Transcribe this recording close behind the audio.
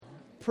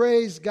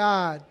Praise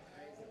God.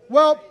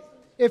 Well,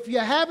 if you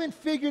haven't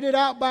figured it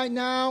out by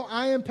now,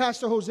 I am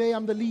Pastor Jose.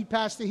 I'm the lead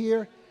pastor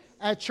here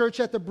at Church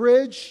at the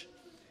Bridge.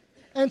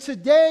 And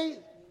today,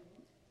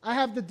 I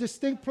have the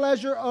distinct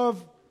pleasure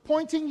of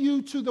pointing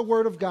you to the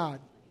Word of God.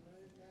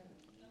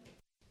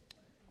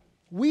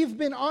 We've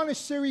been on a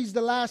series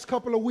the last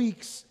couple of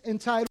weeks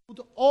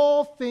entitled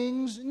All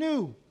Things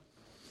New.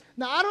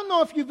 Now, I don't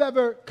know if you've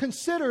ever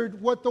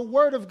considered what the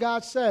Word of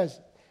God says.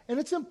 And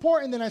it's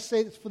important that I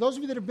say this. For those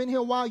of you that have been here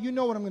a while, you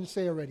know what I'm going to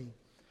say already.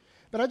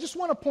 But I just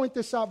want to point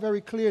this out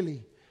very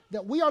clearly,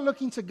 that we are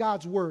looking to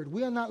God's Word.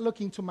 We are not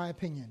looking to my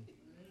opinion.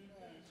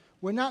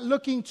 We're not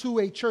looking to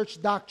a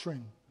church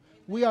doctrine.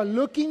 We are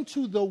looking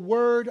to the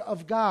Word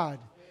of God.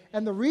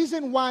 And the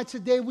reason why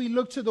today we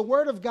look to the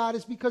Word of God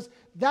is because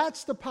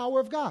that's the power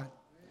of God.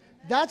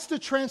 That's the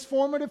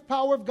transformative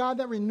power of God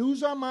that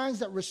renews our minds,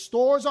 that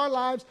restores our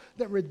lives,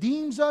 that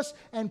redeems us,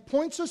 and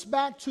points us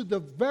back to the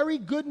very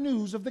good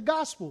news of the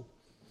gospel.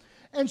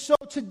 And so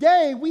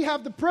today we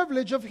have the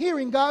privilege of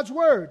hearing God's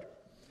Word.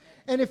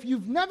 And if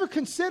you've never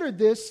considered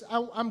this,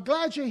 I'm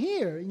glad you're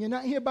here, and you're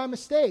not here by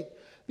mistake.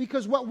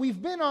 Because what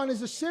we've been on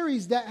is a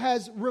series that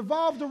has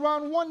revolved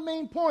around one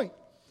main point.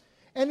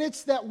 And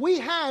it's that we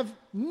have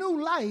new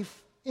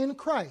life in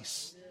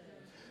Christ.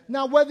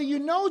 Now, whether you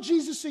know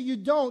Jesus or you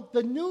don't,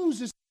 the news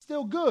is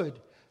still good.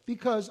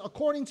 Because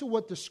according to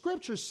what the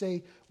scriptures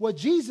say, what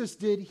Jesus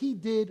did, he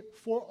did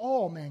for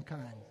all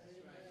mankind.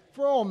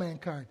 For all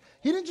mankind.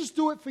 He didn't just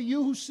do it for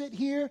you who sit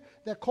here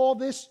that call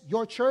this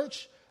your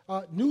church.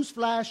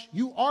 Newsflash,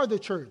 you are the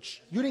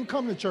church. You didn't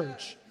come to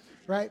church,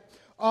 right?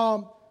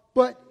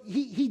 But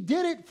he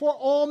did it for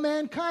all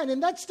mankind.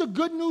 And that's the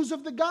good news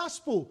of the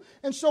gospel.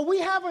 And so we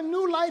have a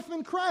new life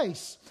in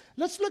Christ.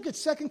 Let's look at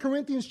 2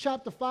 Corinthians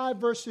chapter 5,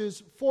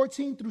 verses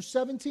 14 through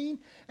 17.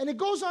 And it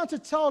goes on to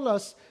tell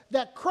us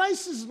that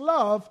Christ's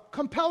love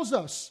compels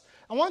us.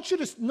 I want you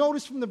to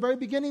notice from the very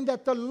beginning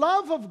that the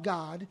love of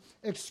God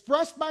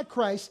expressed by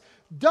Christ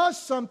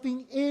does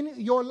something in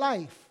your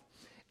life.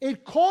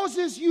 It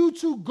causes you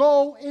to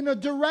go in a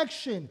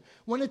direction.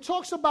 When it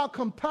talks about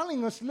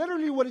compelling us,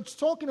 literally what it's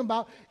talking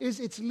about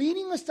is it's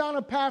leading us down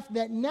a path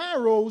that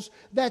narrows,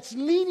 that's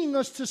leading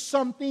us to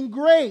something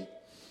great.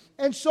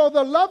 And so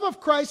the love of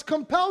Christ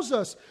compels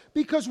us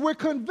because we're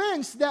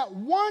convinced that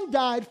one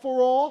died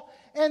for all,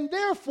 and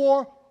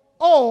therefore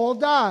all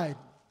died.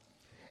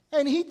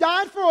 And he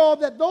died for all,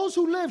 that those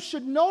who live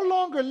should no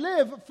longer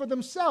live for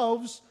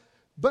themselves,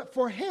 but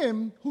for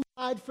him who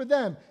died for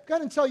them. Go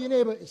ahead and tell your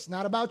neighbor, it's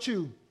not about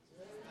you.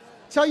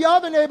 Tell your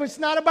other neighbor, it's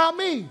not about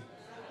me.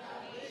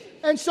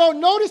 And so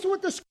notice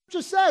what the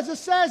scripture says. It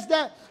says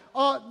that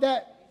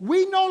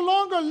we no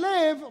longer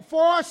live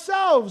for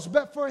ourselves,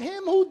 but for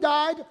him who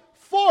died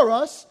for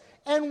us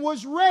and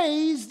was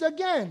raised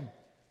again.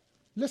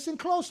 Listen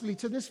closely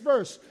to this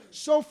verse.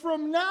 So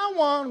from now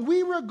on,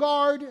 we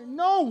regard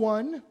no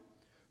one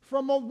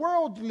from a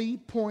worldly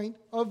point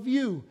of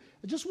view.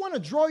 I just want to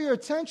draw your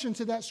attention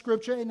to that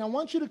scripture, and I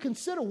want you to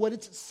consider what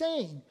it's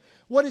saying.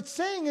 What it's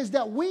saying is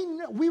that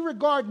we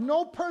regard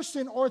no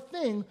person or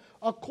thing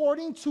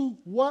according to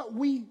what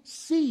we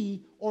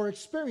see or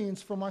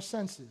experience from our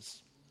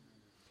senses.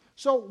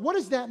 So what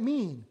does that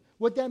mean?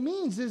 What that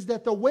means is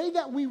that the way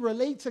that we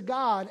relate to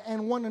God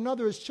and one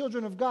another as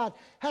children of God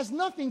has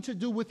nothing to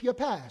do with your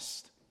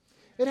past.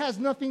 It has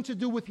nothing to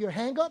do with your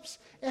hang-ups.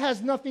 It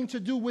has nothing to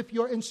do with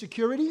your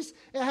insecurities.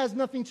 It has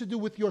nothing to do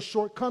with your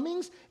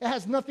shortcomings. It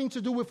has nothing to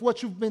do with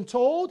what you've been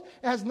told.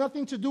 It has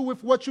nothing to do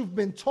with what you've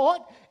been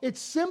taught. It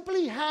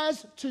simply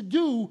has to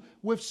do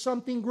with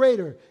something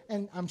greater.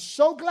 And I'm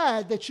so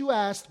glad that you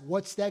asked,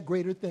 what's that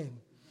greater thing?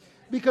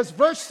 Because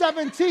verse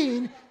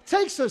 17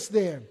 takes us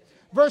there.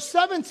 Verse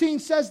 17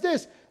 says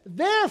this,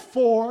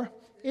 therefore,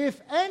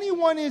 if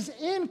anyone is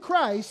in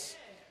Christ,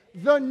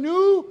 the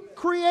new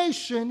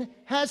creation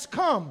has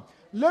come.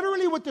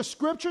 Literally what the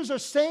scriptures are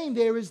saying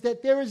there is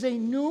that there is a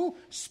new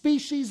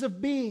species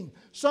of being.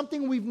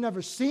 Something we've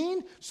never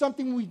seen,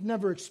 something we've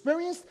never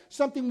experienced,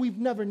 something we've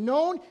never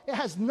known. It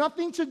has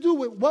nothing to do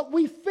with what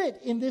we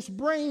fit in this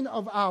brain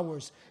of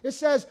ours. It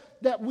says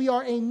that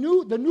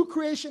the new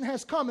creation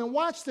has come. And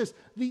watch this,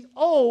 the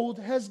old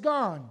has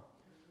gone.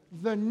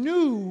 The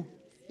new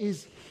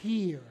is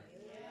here.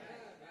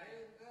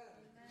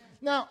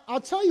 Now, I'll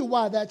tell you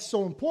why that's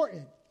so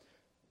important.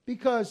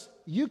 Because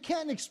you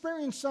can't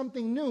experience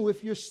something new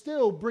if you're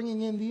still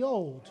bringing in the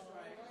old.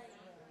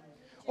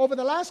 Over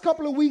the last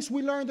couple of weeks,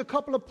 we learned a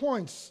couple of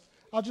points.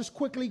 I'll just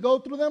quickly go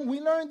through them. We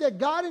learned that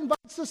God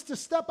invites us to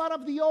step out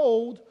of the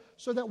old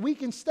so that we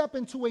can step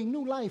into a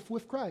new life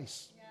with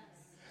Christ. Yes.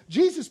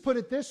 Jesus put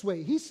it this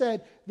way. He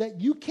said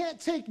that you can't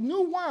take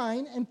new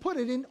wine and put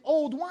it in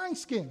old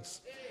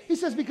wineskins. He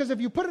says because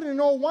if you put it in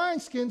old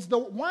wineskins, the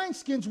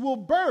wineskins will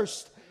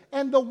burst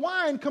and the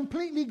wine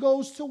completely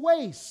goes to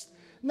waste.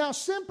 Now,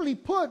 simply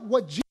put,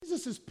 what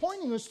Jesus is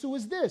pointing us to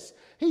is this.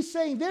 He's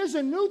saying there's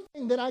a new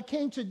thing that I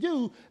came to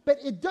do, but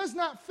it does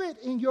not fit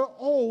in your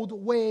old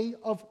way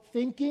of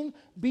thinking,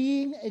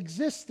 being,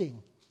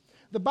 existing.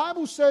 The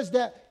Bible says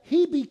that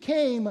he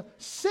became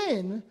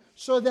sin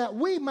so that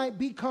we might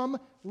become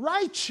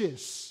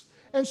righteous.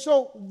 And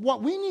so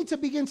what we need to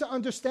begin to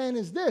understand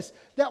is this,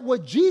 that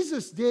what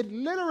Jesus did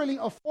literally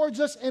affords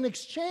us an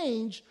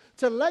exchange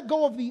to let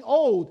go of the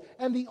old.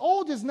 And the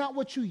old is not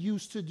what you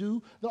used to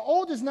do. The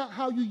old is not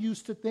how you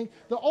used to think.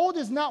 The old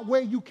is not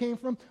where you came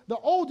from. The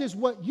old is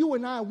what you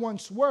and I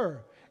once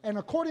were. And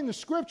according to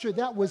Scripture,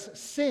 that was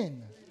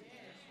sin.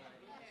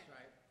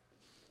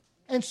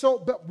 And so,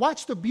 but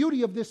watch the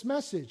beauty of this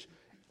message.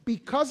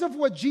 Because of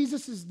what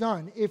Jesus has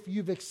done, if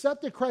you've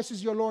accepted Christ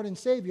as your Lord and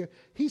Savior,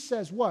 he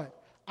says what?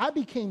 I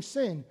became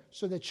sin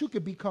so that you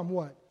could become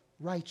what?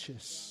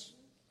 Righteous.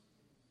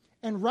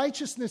 And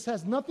righteousness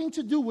has nothing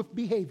to do with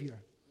behavior.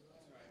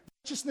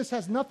 Righteousness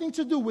has nothing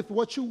to do with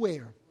what you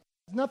wear.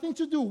 It has nothing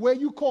to do where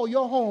you call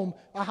your home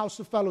a house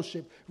of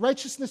fellowship.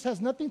 Righteousness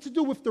has nothing to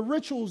do with the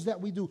rituals that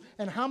we do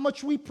and how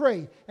much we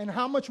pray and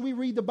how much we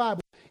read the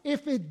Bible.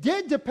 If it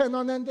did depend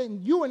on that, then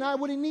you and I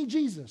wouldn't need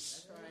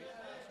Jesus.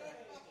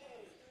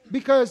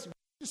 Because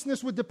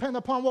righteousness would depend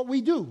upon what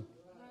we do.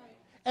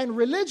 And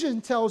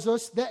religion tells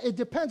us that it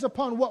depends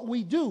upon what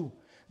we do.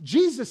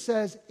 Jesus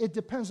says it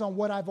depends on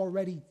what I've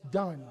already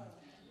done.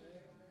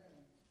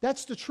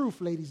 That's the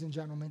truth, ladies and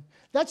gentlemen.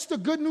 That's the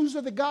good news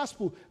of the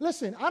gospel.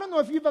 Listen, I don't know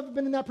if you've ever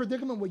been in that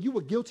predicament where you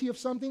were guilty of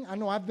something. I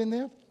know I've been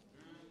there.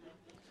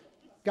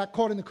 Got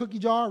caught in the cookie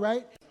jar,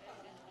 right?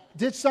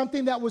 Did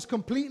something that was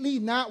completely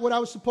not what I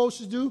was supposed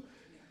to do.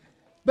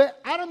 But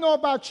I don't know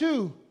about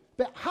you,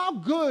 but how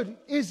good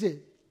is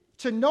it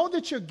to know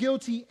that you're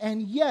guilty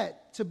and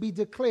yet to be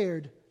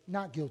declared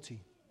not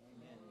guilty?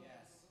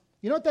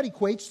 You know what that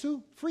equates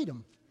to?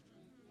 Freedom.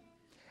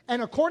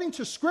 And according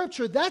to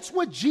Scripture, that's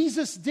what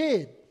Jesus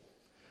did.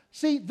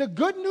 See, the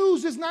good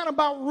news is not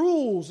about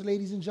rules,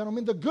 ladies and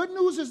gentlemen. The good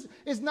news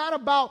is not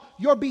about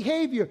your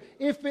behavior.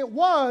 If it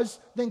was,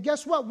 then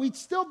guess what? We'd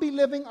still be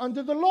living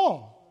under the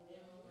law.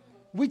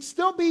 We'd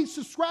still be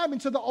subscribing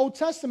to the Old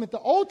Testament. The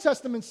Old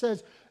Testament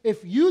says,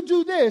 if you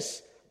do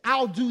this,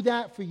 I'll do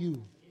that for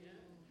you.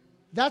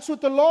 That's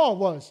what the law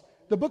was.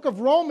 The book of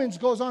Romans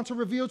goes on to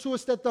reveal to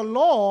us that the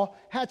law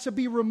had to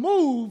be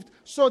removed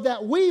so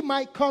that we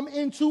might come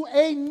into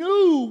a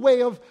new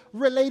way of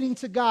relating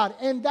to God.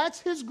 And that's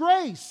His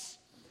grace.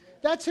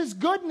 That's His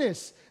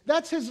goodness.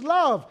 That's His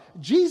love.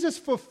 Jesus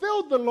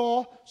fulfilled the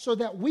law so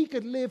that we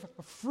could live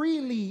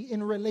freely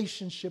in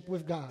relationship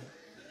with God.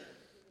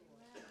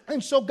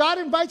 And so God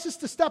invites us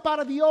to step out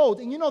of the old.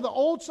 And you know, the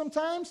old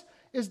sometimes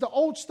is the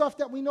old stuff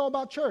that we know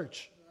about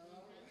church.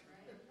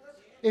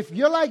 If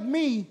you're like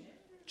me,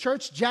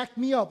 church jacked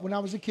me up when I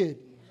was a kid.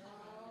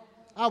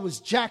 I was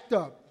jacked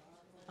up.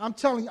 I'm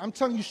telling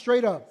you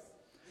straight up.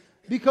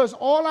 Because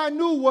all I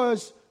knew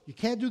was, you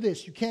can't do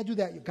this, you can't do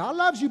that. God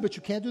loves you, but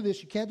you can't do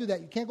this, you can't do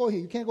that, you can't go here,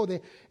 you can't go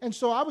there. And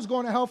so I was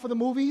going to hell for the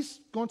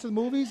movies, going to the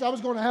movies. I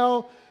was going to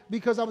hell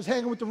because I was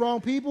hanging with the wrong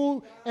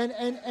people.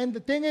 And the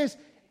thing is,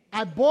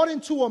 I bought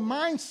into a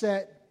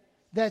mindset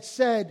that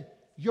said,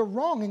 you're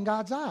wrong in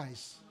God's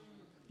eyes.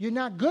 You're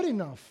not good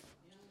enough.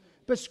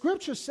 But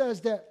Scripture says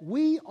that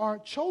we are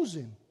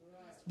chosen,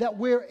 that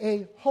we're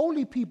a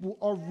holy people,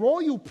 a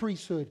royal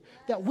priesthood,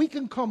 that we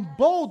can come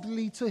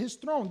boldly to His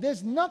throne.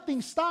 There's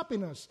nothing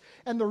stopping us.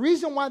 And the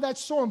reason why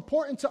that's so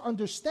important to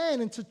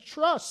understand and to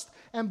trust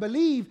and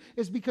believe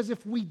is because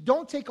if we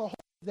don't take a hold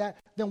of that,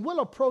 then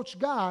we'll approach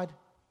God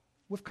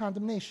with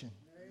condemnation.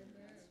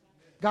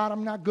 God,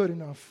 I'm not good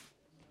enough.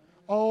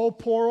 Oh,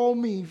 poor old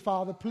me,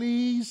 Father,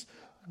 please.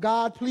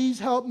 God, please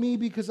help me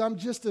because I'm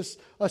just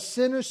a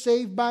sinner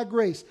saved by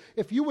grace.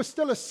 If you were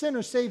still a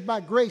sinner saved by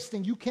grace,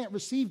 then you can't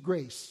receive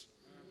grace.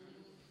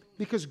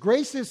 Because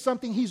grace is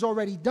something He's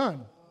already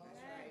done.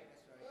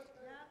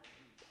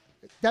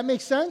 That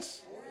makes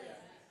sense?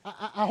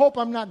 I hope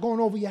I'm not going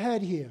over your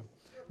head here.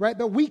 Right?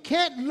 But we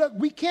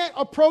can't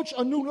approach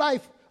a new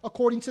life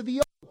according to the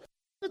old.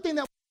 The other thing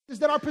that is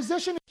that our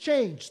position has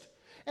changed.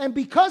 And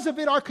because of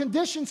it, our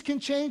conditions can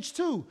change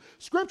too.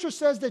 Scripture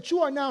says that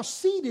you are now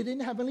seated in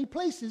heavenly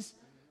places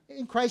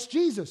in Christ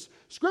Jesus.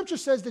 Scripture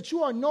says that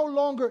you are no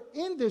longer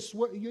in this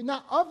world, you're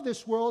not of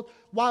this world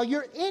while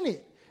you're in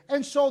it.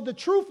 And so the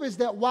truth is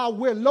that while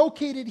we're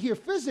located here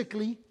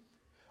physically,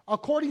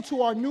 according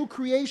to our new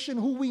creation,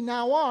 who we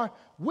now are,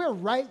 we're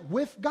right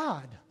with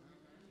God.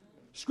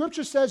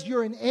 Scripture says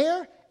you're an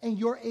heir and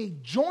you're a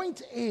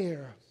joint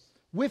heir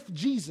with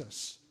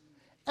Jesus.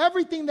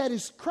 Everything that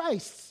is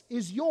Christ's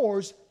is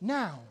yours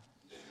now.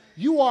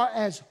 You are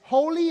as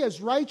holy, as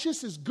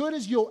righteous, as good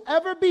as you'll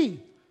ever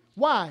be.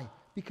 Why?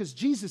 Because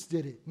Jesus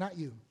did it, not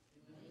you.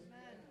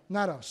 Amen.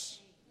 Not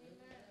us.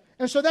 Amen.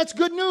 And so that's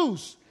good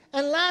news.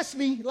 And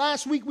lastly,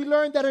 last week we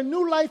learned that a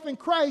new life in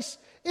Christ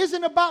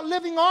isn't about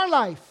living our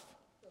life.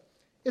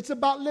 It's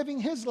about living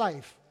His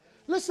life.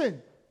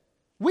 Listen,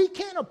 we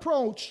can't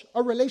approach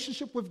a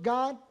relationship with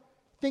God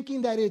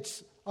thinking that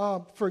it's,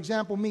 for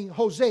example, me,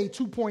 Jose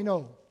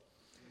 2.0.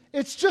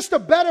 It's just a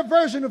better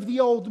version of the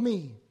old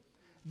me.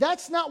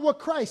 That's not what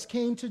Christ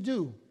came to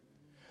do.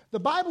 The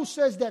Bible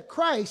says that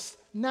Christ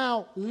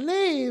now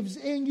lives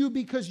in you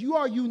because you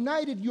are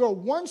united. You're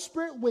one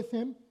spirit with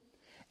Him.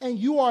 and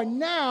you are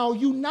now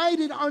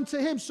united unto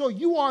him. So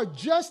you are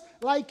just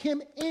like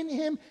him in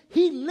him.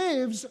 He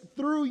lives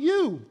through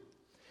you.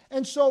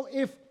 And so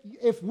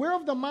if we're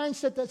of the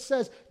mindset that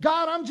says,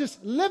 God, I'm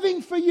just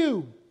living for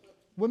you,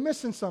 we're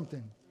missing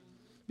something.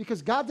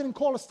 Because God didn't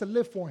call us to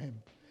live for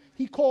him.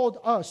 He called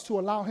us to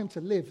allow him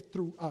to live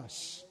through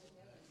us.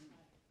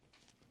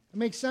 That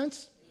makes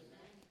sense?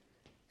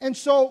 And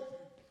so,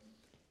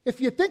 if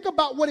you think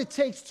about what it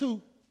takes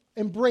to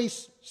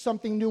embrace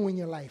something new in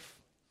your life,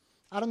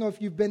 I don't know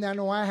if you've been there, I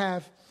know I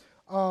have,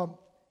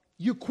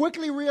 you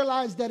quickly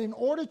realize that in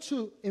order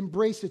to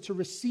embrace it, to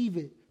receive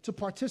it, to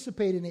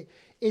participate in it,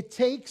 it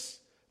takes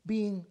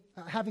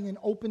having an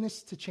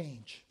openness to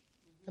change.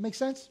 That makes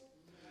sense?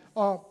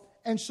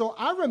 And so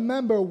I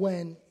remember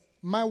when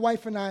my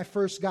wife and I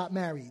first got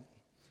married.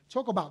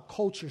 Talk about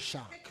culture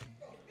shock,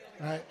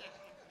 right?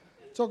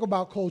 Talk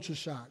about culture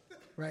shock,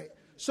 right?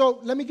 So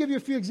let me give you a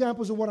few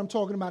examples of what I'm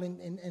talking about,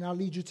 and I'll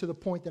lead you to the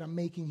point that I'm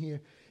making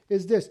here,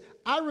 is this.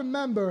 I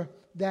remember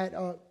that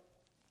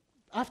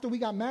after we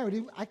got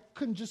married, I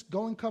couldn't just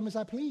go and come as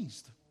I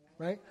pleased,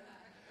 right?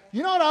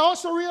 You know what? I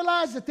also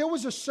realized that there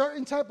was a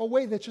certain type of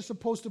way that you're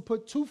supposed to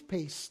put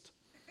toothpaste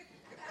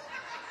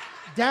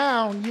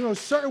down, a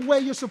certain way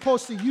you're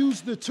supposed to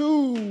use the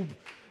tube.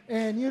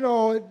 And,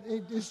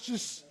 it's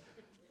just,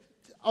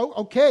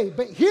 okay.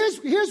 But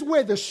here's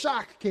where the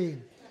shock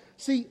came.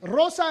 See,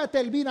 Rosa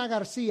Telvina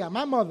Garcia,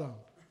 my mother,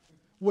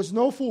 was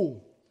no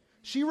fool.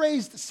 She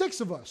raised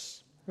 6 of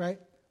us, right,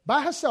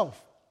 by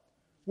herself,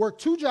 worked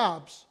 2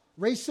 jobs,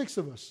 raised 6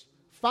 of us,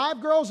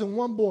 5 girls and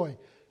 1 boy.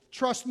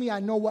 Trust me, I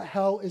know what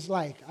hell is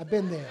like. I've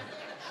been there,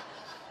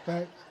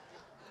 right?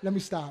 Let me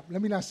stop.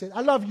 Let me not say it.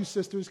 I love you,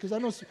 sisters, because I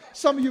know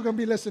some of you are going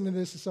to be listening to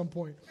this at some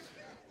point.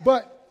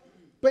 But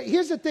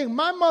here's the thing.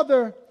 My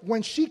mother,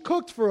 when she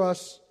cooked for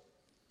us,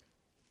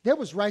 there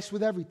was rice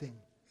with everything.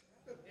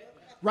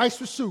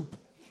 Rice with soup.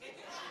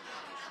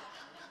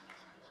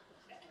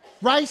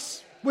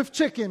 Rice with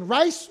chicken.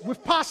 Rice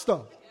with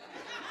pasta.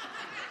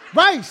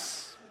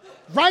 Rice.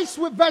 Rice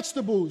with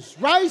vegetables.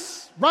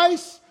 Rice.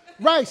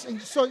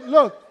 And so,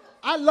 look,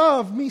 I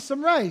love me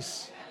some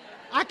rice.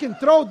 I can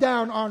throw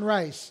down on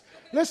rice.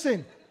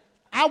 Listen,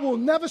 I will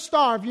never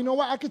starve. You know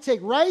what? I could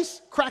take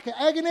rice, crack an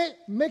egg in it,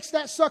 mix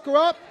that sucker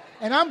up,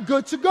 and I'm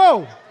good to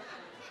go.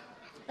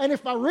 And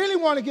if I really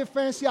want to get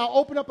fancy, I'll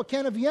open up a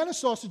can of Vienna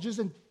sausages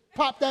and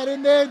pop that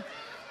in there.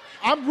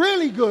 I'm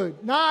really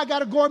good. Now I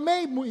got a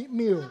gourmet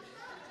meal.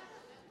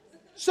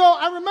 So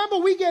I remember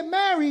we get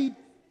married,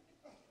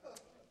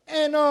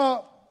 and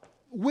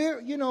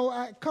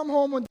I come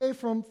home one day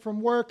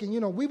from work,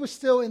 and we were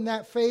still in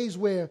that phase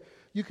where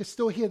you could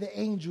still hear the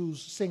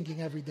angels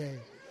singing every day.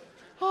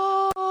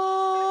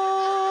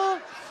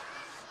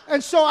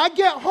 And so I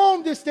get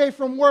home this day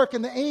from work,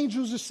 and the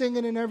angels are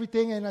singing and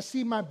everything, and I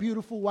see my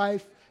beautiful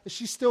wife.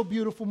 She's still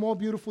beautiful, more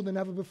beautiful than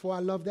ever before. I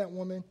love that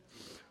woman.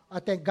 I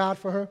thank God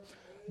for her.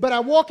 But I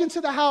walk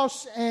into the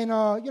house, and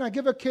I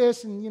give her a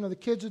kiss, and the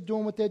kids are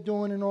doing what they're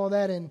doing and all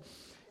that. And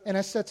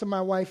I said to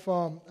my wife,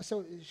 I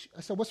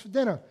said, what's for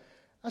dinner?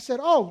 I said,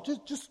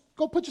 just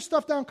go put your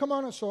stuff down. Come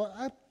on. So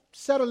I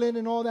settle in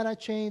and all that. I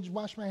change,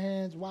 wash my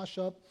hands, wash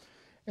up.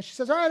 And she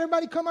says, all right,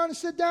 everybody come on and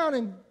sit down,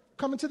 and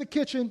come into the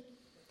kitchen.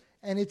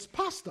 And it's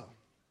pasta,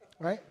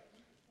 right?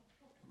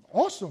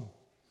 Awesome.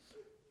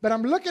 But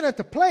I'm looking at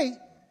the plate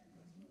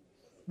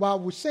while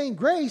we're saying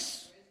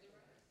grace,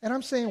 and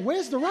I'm saying,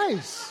 where's the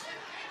rice?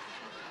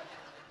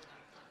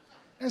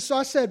 And so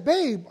I said,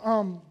 babe,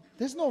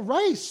 there's no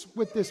rice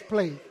with this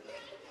plate.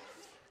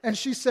 And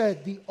she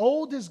said, the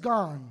old is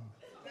gone.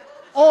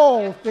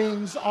 All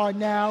things are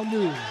now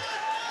new.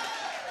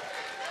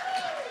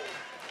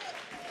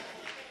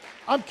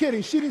 I'm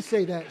kidding. She didn't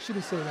say that. She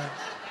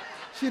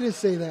didn't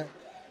say that.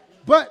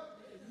 But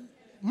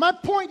my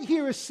point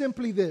here is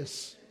simply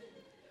this,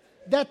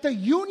 that the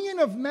union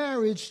of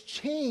marriage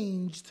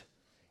changed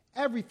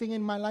everything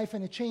in my life,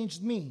 and it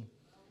changed me.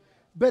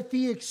 But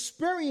the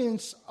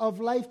experience of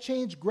life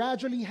change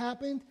gradually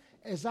happened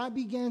as I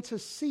began to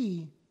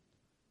see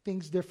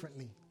things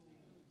differently.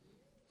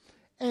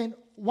 And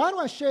why do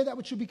I share that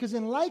with you? Because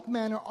in like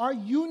manner, our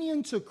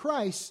union to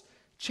Christ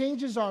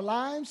changes our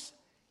lives,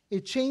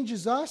 it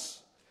changes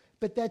us,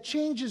 but that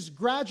change is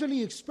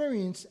gradually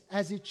experienced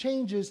as it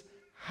changes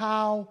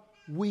how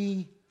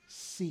we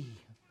see.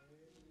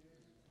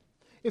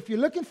 If you're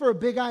looking for a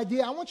big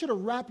idea, I want you to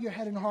wrap your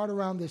head and heart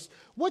around this.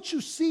 What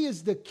you see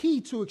is the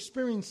key to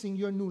experiencing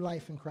your new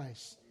life in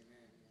Christ.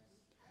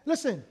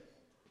 Listen,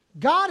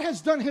 God has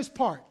done his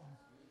part.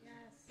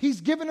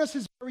 He's given us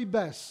his very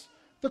best.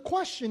 The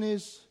question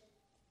is,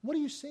 what do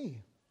you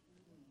see?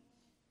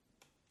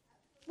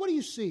 What do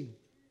you see?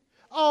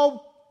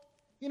 Oh,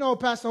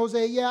 Pastor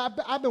Jose,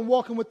 I've been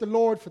walking with the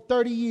Lord for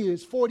 30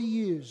 years, 40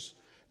 years.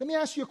 Let me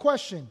ask you a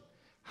question.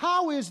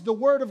 How is the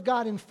Word of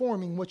God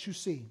informing what you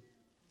see?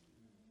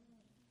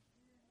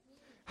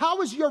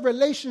 How is your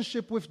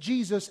relationship with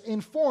Jesus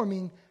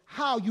informing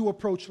how you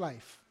approach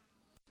life?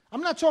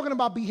 I'm not talking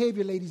about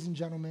behavior, ladies and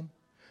gentlemen.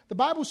 The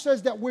Bible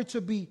says that we're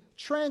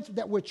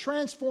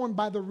transformed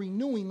by the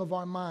renewing of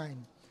our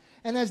mind.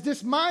 And as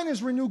this mind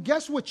is renewed,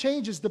 guess what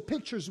changes the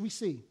pictures we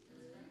see?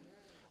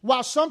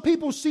 While some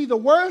people see the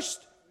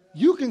worst,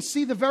 you can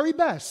see the very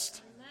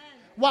best.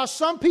 While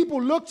some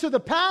people look to the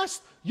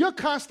past, you're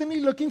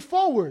constantly looking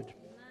forward.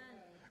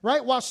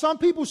 Right? While some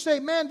people say,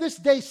 man, this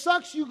day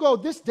sucks, you go,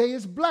 this day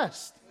is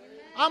blessed.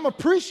 I'm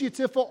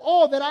appreciative for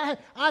all that I have.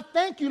 I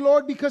thank you,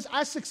 Lord, because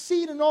I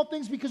succeed in all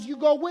things because you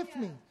go with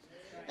me.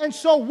 And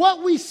so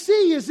what we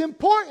see is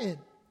important.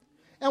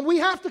 And we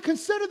have to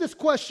consider this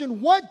question,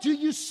 what do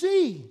you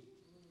see?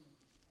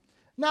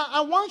 Now,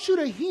 I want you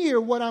to hear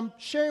what I'm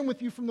sharing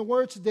with you from the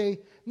Word today,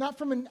 not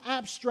from an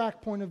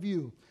abstract point of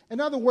view. In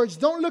other words,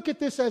 don't look at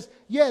this as,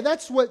 yeah,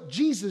 that's what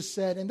Jesus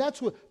said, and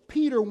that's what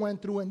Peter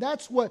went through, and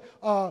that's what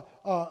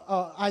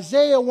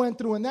Isaiah went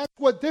through, and that's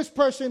what this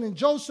person and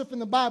Joseph in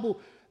the Bible.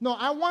 No,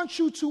 I want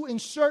you to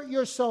insert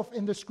yourself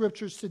in the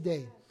Scriptures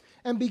today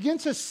and begin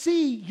to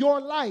see your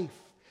life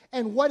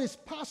and what is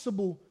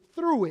possible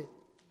through it.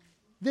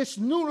 This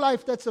new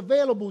life that's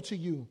available to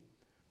you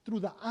through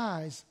the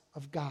eyes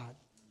of God.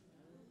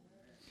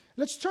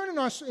 Let's turn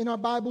in our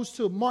Bibles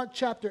to Mark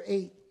chapter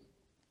 8.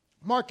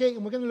 Mark 8,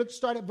 and we're going to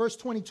start at verse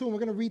 22, and we're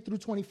going to read through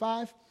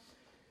 25.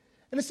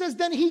 And it says,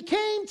 then he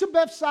came to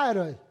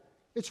Bethsaida.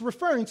 It's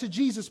referring to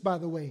Jesus, by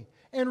the way.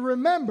 And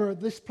remember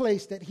this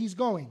place that he's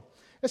going.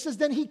 It says,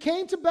 then he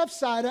came to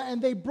Bethsaida,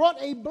 and they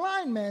brought a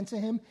blind man to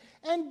him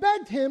and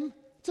begged him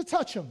to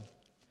touch him.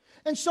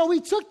 And so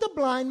he took the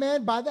blind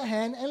man by the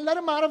hand and led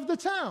him out of the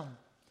town.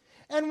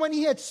 And when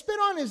he had spit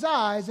on his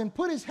eyes and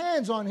put his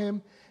hands on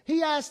him,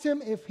 he asked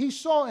him if he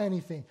saw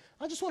anything.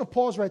 I just want to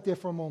pause right there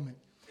for a moment.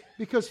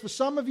 Because for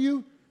some of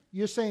you,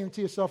 you're saying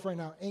to yourself right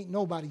now, ain't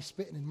nobody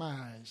spitting in my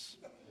eyes.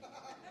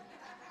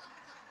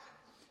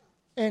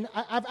 And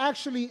I've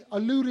actually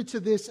alluded to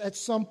this at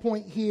some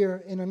point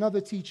here in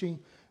another teaching.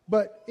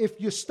 But if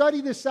you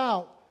study this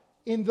out,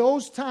 in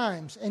those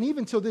times, and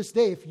even till this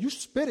day, if you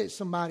spit at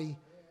somebody,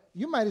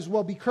 you might as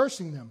well be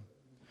cursing them.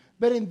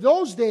 But in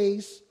those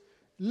days,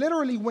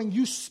 literally when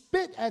you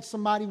spit at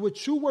somebody,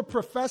 what you were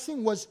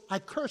professing was, I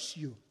curse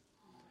you.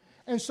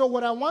 And so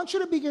what I want you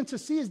to begin to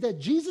see is that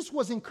Jesus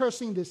wasn't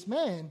cursing this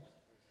man.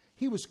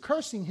 He was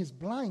cursing his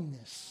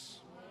blindness.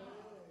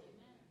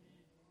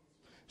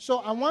 So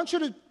I want you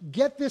to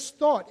get this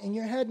thought in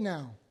your head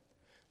now.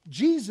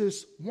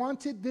 Jesus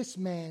wanted this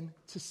man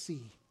to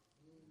see.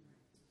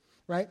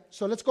 Right?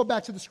 So let's go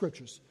back to the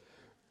scriptures.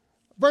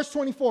 Verse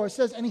 24, it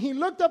says, and he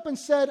looked up and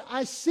said,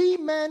 I see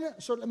men.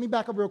 So let me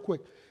back up real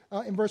quick.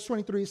 In verse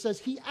 23, it says,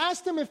 he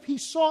asked him if he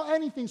saw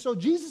anything. So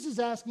Jesus is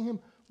asking him,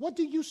 what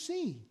do you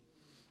see?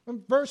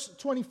 In verse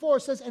 24,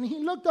 it says, and he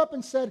looked up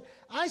and said,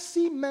 I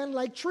see men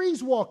like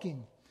trees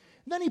walking.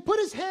 Then he put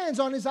his hands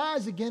on his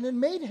eyes again and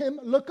made him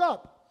look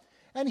up.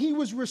 And he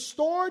was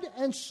restored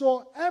and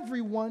saw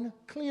everyone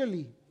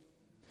clearly.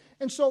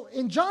 And so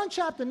in John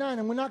chapter 9,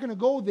 and we're not going to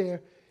go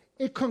there,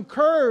 it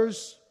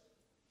concurs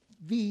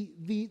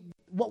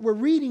what we're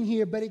reading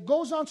here, but it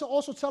goes on to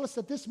also tell us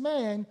that this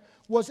man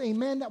was a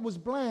man that was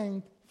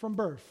blind from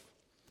birth.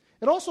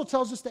 It also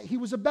tells us that he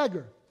was a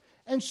beggar.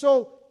 And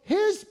so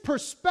his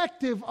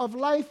perspective of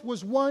life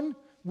was one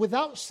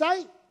without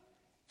sight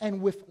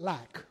and with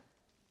lack.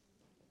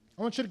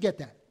 I want you to get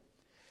that.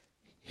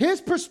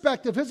 His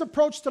perspective, his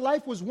approach to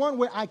life was one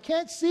where I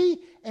can't see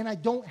and I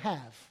don't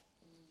have.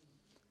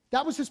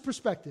 That was his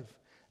perspective.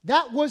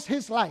 That was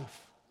his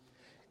life.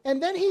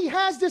 And then he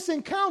has this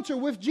encounter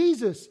with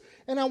Jesus.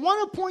 And I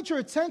want to point your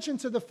attention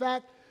to the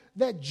fact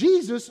that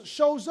Jesus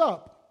shows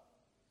up.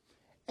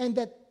 And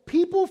that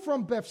people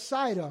from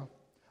Bethsaida,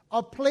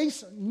 a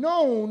place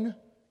known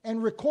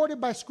and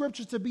recorded by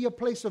scriptures to be a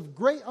place of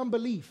great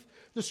unbelief.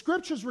 The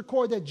scriptures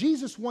record that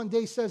Jesus one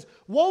day says,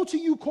 woe to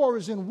you,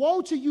 Chorazin,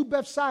 woe to you,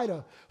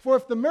 Bethsaida. For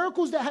if the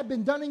miracles that had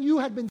been done in you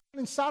had been done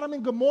in Sodom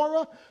and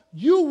Gomorrah,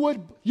 you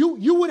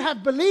would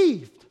have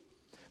believed.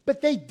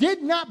 But they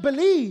did not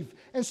believe.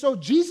 And so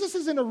Jesus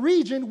is in a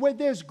region where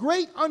there's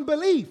great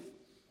unbelief.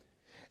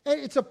 And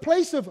it's a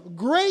place of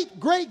great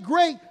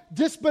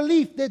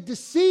disbelief. They're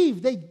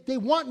deceived. They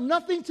want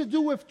nothing to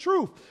do with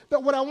truth.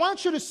 But what I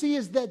want you to see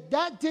is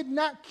that did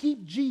not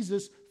keep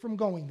Jesus from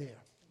going there.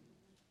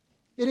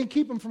 It didn't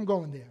keep him from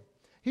going there.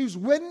 He was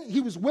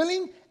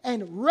willing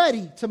and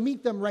ready to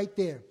meet them right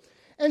there.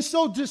 And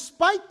so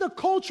despite the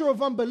culture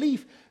of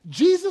unbelief,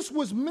 Jesus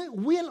was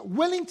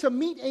willing to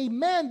meet a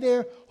man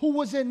there who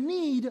was in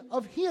need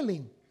of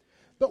healing.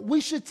 But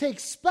we should take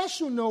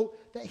special note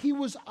that he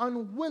was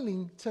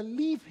unwilling to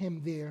leave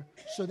him there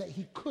so that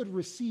he could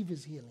receive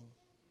his healing.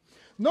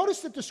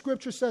 Notice that the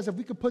scripture says, if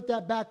we could put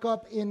that back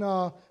up in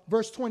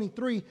verse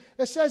 23,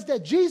 it says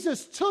that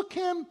Jesus took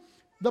him,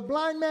 the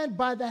blind man,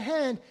 by the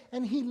hand,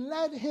 and he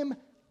led him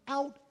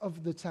out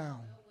of the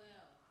town.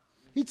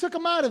 He took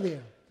him out of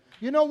there.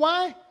 You know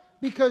why?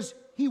 Because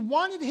he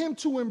wanted him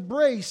to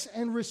embrace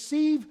and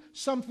receive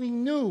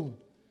something new.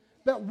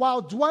 But while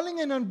dwelling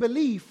in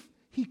unbelief,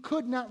 he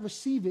could not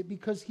receive it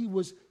because he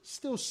was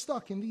still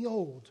stuck in the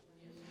old.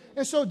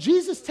 And so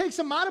Jesus takes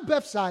him out of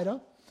Bethsaida,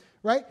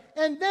 right?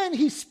 And then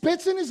he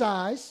spits in his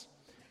eyes,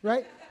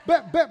 right?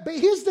 But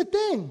here's the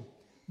thing.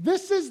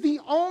 This is the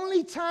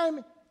only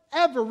time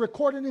ever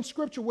recorded in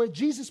Scripture where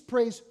Jesus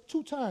prays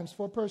 2 times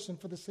for a person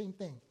for the same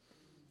thing.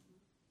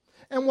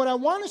 And what I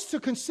want us to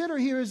consider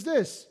here is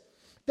this,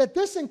 that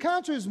this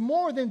encounter is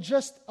more than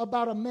just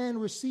about a man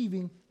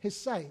receiving his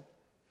sight,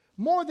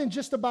 more than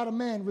just about a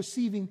man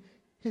receiving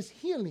his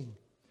healing.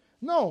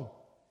 No,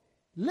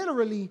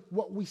 literally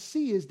what we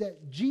see is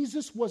that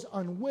Jesus was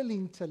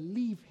unwilling to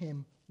leave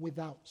him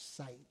without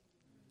sight.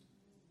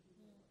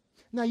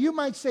 Now you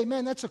might say,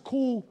 man, that's a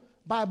cool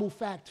Bible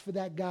fact for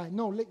that guy.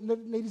 No,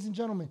 ladies and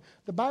gentlemen,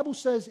 the Bible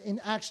says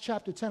in Acts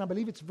chapter 10, I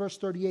believe it's verse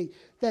 38,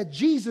 that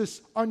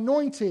Jesus,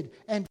 anointed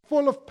and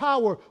full of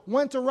power,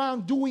 went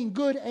around doing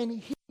good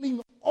and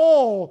healing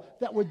all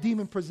that were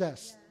demon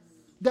possessed,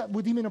 that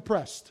were demon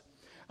oppressed.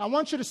 I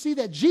want you to see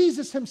that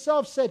Jesus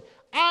himself said,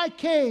 I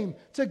came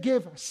to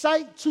give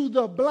sight to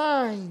the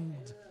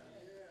blind.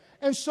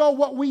 And so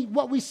what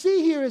we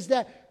see here is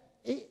that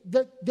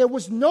there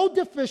was no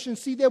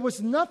deficiency, there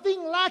was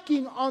nothing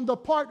lacking on the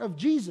part of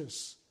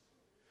Jesus.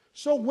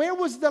 So where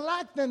was the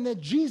lack then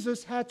that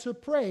Jesus had to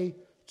pray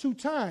 2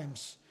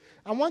 times?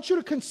 I want you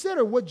to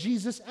consider what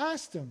Jesus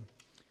asked him.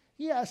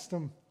 He asked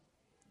him,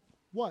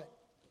 what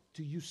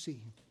do you see?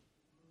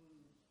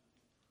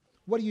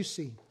 What do you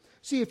see?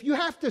 See, if you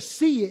have to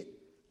see it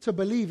to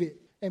believe it,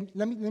 and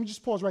let me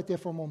just pause right there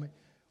for a moment.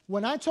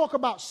 When I talk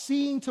about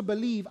seeing to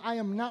believe, I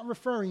am not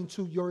referring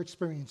to your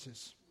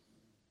experiences.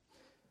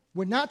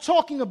 We're not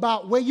talking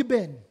about where you've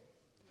been,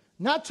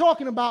 not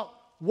talking about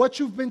what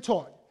you've been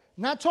taught,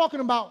 not talking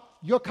about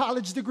your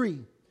college degree,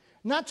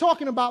 not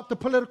talking about the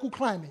political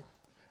climate,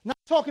 not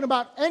talking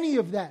about any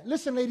of that.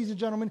 Listen, ladies and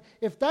gentlemen,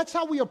 if that's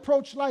how we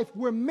approach life,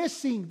 we're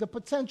missing the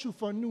potential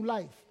for a new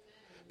life.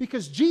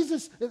 Because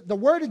Jesus, the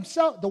word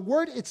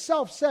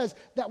itself says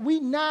that we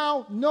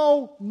now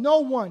know no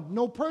one,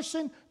 no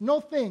person,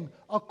 no thing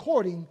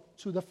according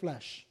to the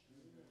flesh.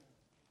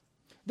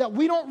 That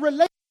we don't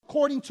relate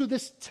according to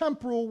this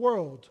temporal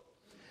world.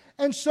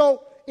 And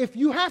so if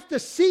you have to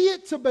see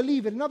it to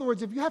believe it, in other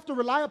words, if you have to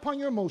rely upon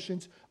your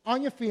emotions,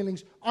 on your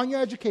feelings, on your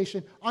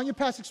education, on your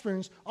past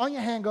experience, on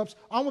your hang-ups,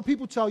 on what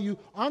people tell you,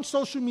 on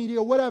social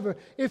media, whatever,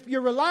 if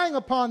you're relying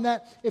upon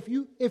that, if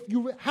you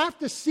have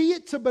to see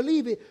it to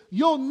believe it,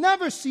 you'll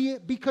never see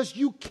it because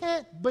you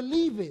can't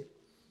believe it.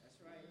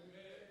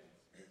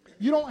 That's right.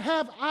 You don't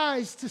have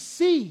eyes to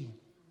see.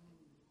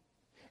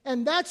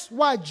 And that's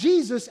why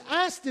Jesus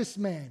asked this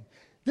man.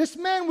 This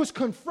man was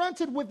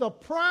confronted with a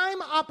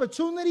prime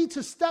opportunity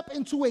to step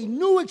into a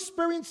new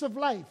experience of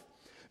life.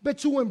 But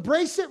to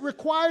embrace it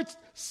required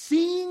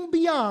seeing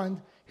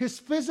beyond his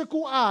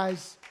physical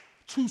eyes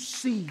to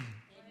see. Amen.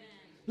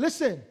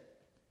 Listen,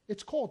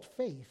 it's called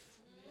faith.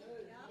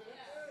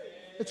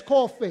 It's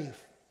called faith.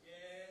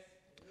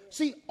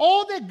 See,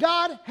 all that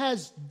God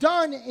has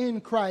done in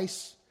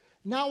Christ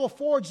now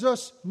affords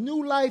us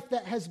new life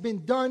that has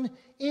been done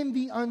in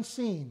the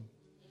unseen.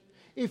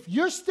 If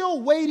you're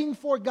still waiting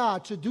for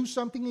God to do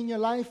something in your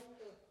life,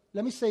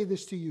 let me say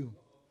this to you.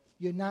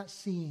 You're not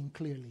seeing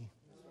clearly.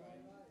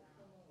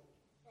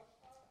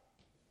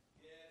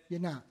 You're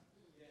not.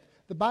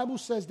 The Bible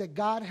says that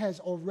God has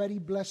already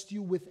blessed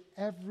you with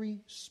every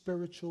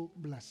spiritual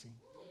blessing.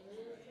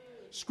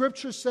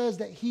 Scripture says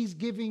that he's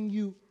giving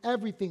you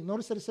everything.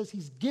 Notice that it says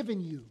he's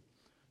given you.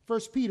 1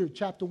 Peter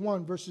chapter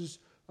 1, verses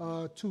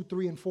 2,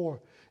 3, and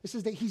 4. It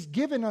says that he's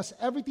given us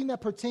everything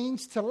that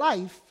pertains to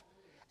life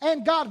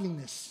and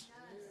godliness.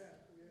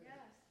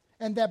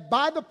 And that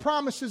by the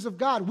promises of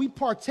God, we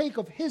partake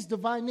of his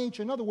divine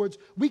nature. In other words,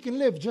 we can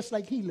live just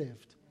like he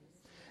lived.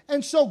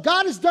 And so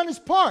God has done his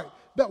part,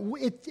 but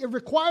it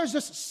requires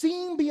us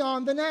seeing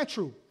beyond the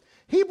natural.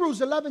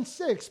 Hebrews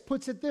 11:6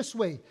 puts it this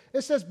way.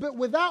 It says, but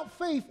without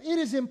faith, it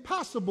is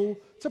impossible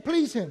to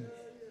please him.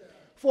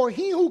 For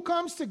he who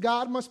comes to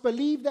God must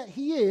believe that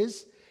he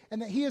is,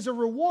 and that he is a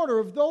rewarder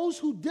of those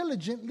who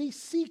diligently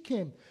seek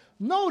him.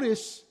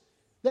 Notice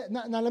that,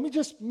 now let me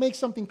just make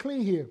something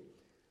clear here.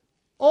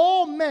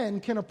 All men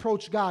can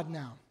approach God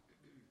now.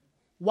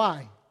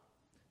 Why?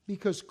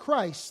 Because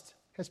Christ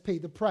has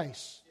paid the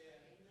price.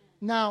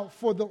 Now,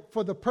 for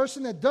the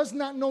person that does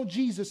not know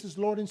Jesus as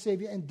Lord and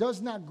Savior and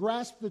does not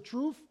grasp the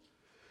truth,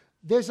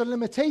 there's a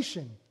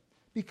limitation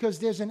because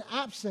there's an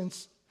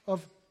absence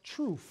of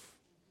truth.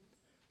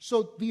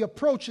 So the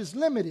approach is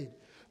limited.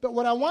 But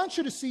what I want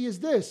you to see is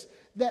this,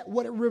 that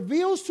what it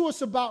reveals to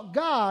us about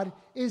God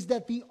is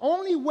that the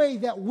only way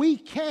that we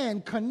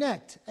can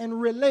connect and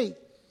relate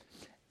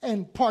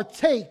and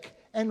partake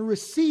and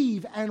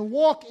receive and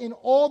walk in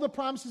all the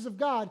promises of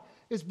God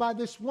is by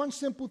this one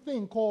simple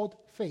thing called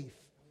faith.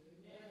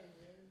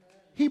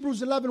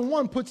 Hebrews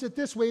 11:1 puts it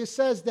this way. It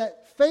says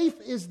that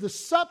faith is the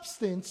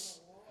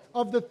substance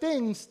of the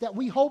things that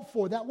we hope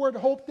for. That word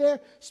hope there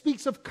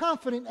speaks of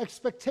confident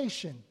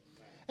expectation.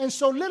 And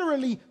so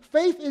literally,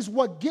 faith is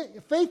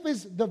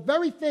the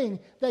very thing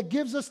that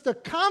gives us the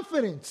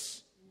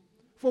confidence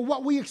for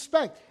what we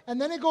expect. And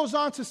then it goes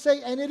on to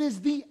say, and it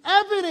is the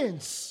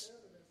evidence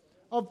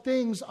of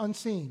things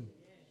unseen.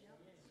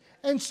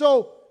 And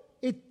so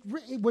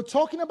we're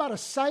talking about a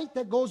sight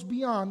that goes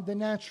beyond the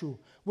natural.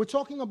 We're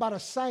talking about a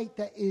sight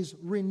that is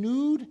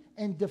renewed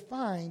and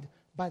defined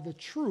by the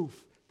truth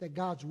that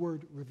God's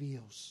word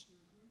reveals.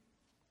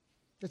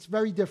 It's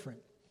very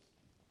different.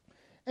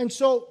 And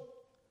so,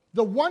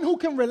 the one who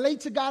can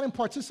relate to God and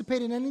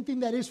participate in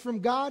anything that is from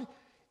God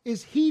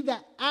is he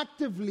that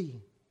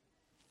actively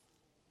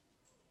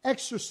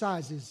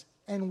exercises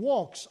and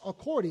walks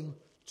according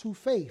to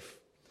faith.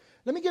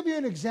 Let me give you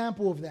an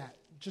example of that,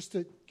 just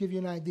to give you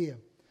an idea.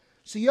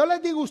 Si yo les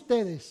digo a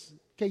ustedes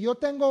que yo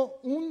tengo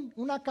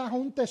una caja,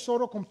 un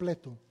tesoro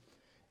completo,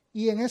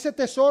 y en ese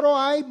tesoro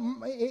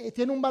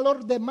tiene un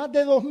valor de más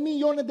de $2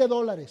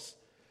 millones.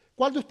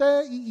 ¿Cuál de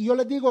ustedes? Y yo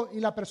les digo, y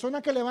la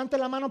persona que levante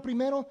la mano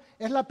primero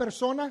es la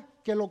persona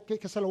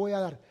que se lo voy a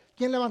dar.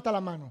 ¿Quién levanta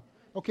la mano?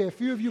 Okay, a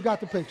few of you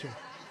got the picture,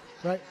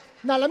 right?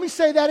 Now, let me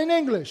say that in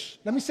English.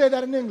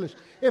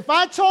 If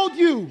I told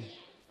you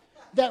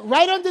that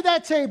right under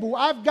that table,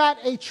 I've got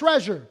a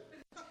treasure,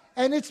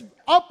 and it's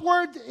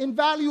upward in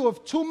value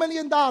of $2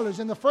 million,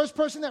 and the first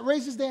person that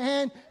raises their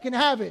hand can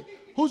have it.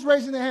 Who's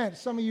raising their hand?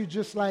 Some of you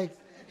just like,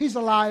 he's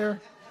a liar.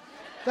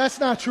 That's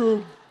not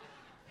true.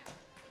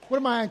 What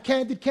am I, on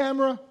candid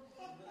camera?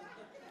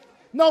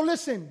 No,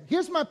 listen,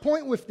 here's my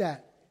point with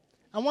that.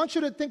 I want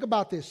you to think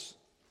about this.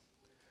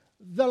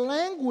 The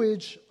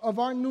language of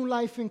our new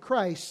life in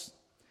Christ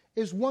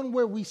is one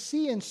where we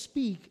see and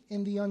speak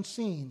in the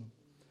unseen,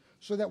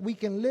 so that we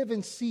can live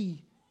and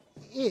see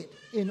it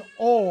in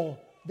all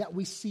that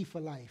we see for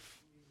life.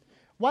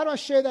 Why do I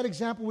share that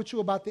example with you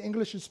about the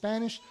English and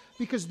Spanish?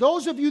 Because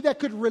those of you that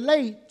could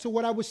relate to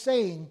what I was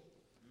saying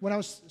when I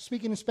was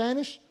speaking in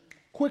Spanish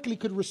quickly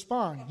could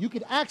respond. You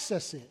could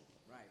access it.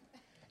 Right.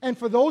 And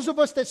for those of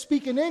us that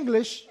speak in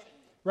English,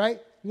 right,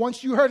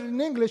 once you heard it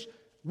in English,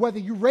 whether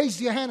you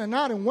raised your hand or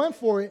not and went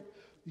for it,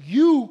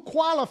 you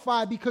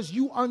qualify because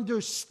you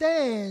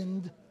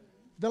understand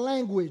the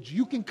language.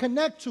 You can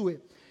connect to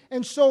it.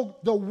 And so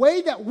the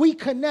way that we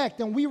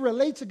connect and we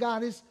relate to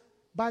God is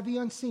by the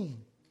unseen.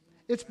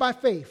 It's by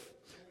faith.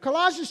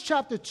 Colossians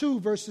chapter 2,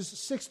 verses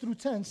 6 through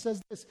 10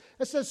 says this.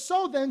 It says,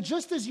 so then,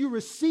 just as you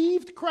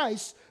received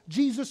Christ,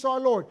 Jesus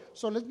our Lord.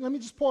 So let me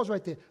just pause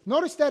right there.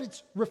 Notice that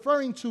it's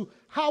referring to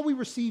how we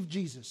receive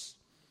Jesus.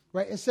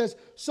 Right? It says,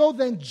 so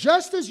then,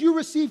 just as you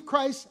receive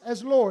Christ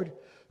as Lord,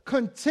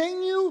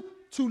 continue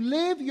to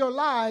live your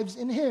lives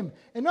in him.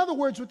 In other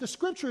words, what the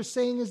scripture is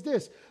saying is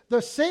this.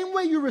 The same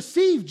way you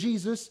receive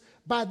Jesus,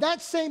 by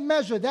that same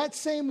measure, that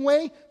same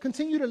way,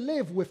 continue to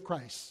live with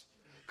Christ.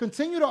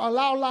 Continue to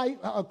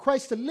allow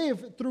Christ to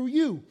live through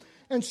you.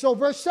 And so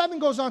verse 7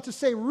 goes on to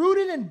say,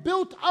 rooted and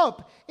built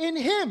up in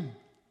him,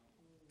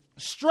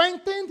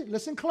 strengthened,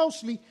 listen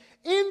closely,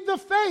 in the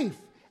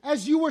faith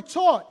as you were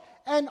taught,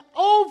 and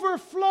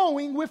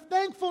overflowing with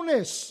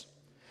thankfulness.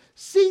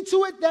 See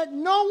to it that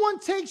no one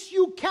takes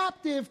you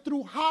captive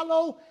through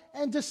hollow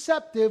and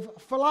deceptive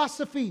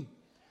philosophy,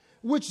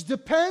 which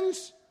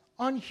depends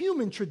on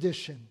human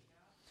tradition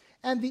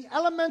and the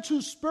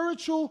elemental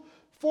spiritual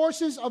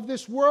forces of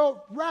this world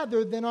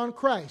rather than on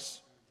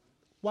Christ.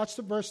 Watch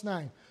the verse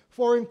 9.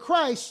 For in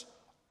Christ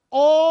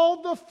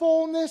all the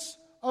fullness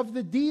of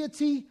the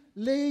deity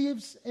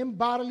lives in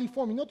bodily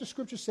form. You know what the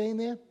scripture is saying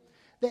there?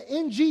 That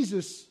in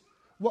Jesus,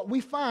 what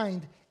we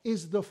find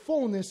is the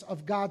fullness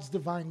of God's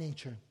divine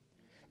nature.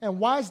 And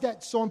why is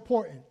that so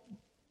important?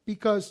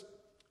 Because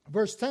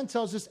verse 10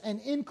 tells us,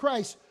 and in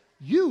Christ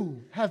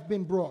you have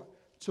been brought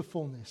to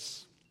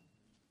fullness.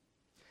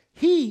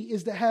 He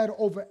is the head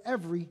over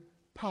every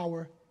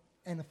power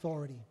and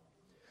authority.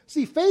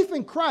 See, faith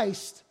in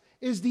Christ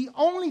is the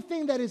only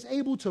thing that is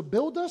able to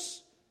build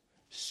us,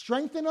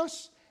 strengthen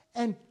us,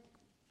 and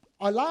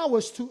allow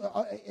us to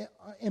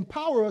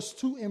empower us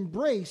to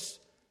embrace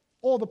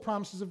all the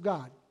promises of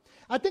God.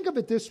 I think of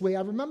it this way.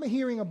 I remember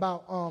hearing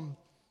about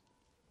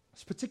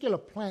this particular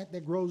plant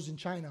that grows in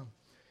China.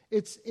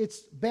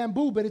 It's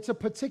bamboo, but it's a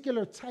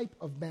particular type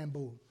of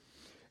bamboo.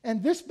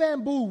 And this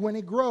bamboo, when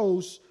it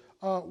grows,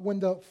 when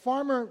the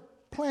farmer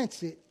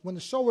plants it, when the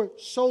sower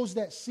sows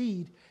that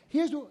seed,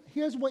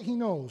 here's what he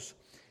knows.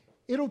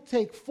 It'll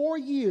take 4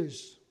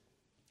 years.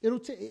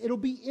 It'll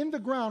be in the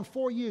ground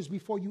 4 years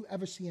before you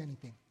ever see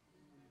anything.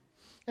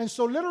 And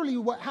so literally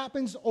what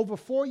happens over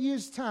 4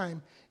 years'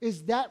 time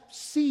is that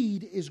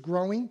seed is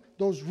growing.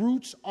 Those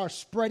roots are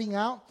spreading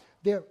out.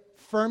 They're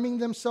firming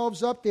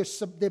themselves up.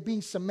 They're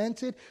being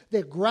cemented.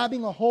 They're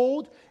grabbing a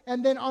hold.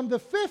 And then on the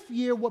 5th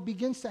year, what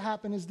begins to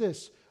happen is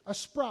this. A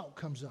sprout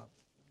comes up.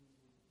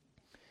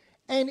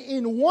 And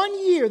in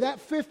 1 year, that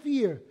 5th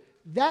year,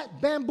 that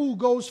bamboo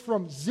goes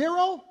from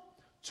 0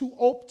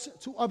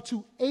 to up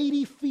to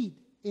 80 feet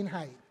in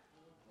height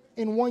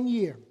in 1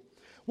 year.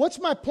 What's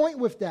my point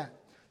with that?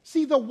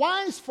 See, the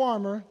wise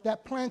farmer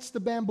that plants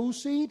the bamboo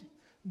seed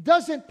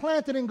doesn't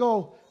plant it and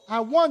go, I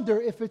wonder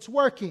if it's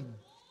working.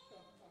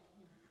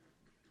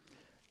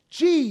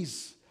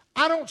 Geez,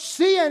 I don't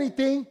see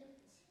anything.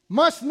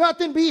 Must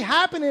nothing be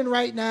happening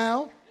right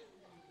now.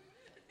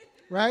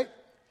 Right?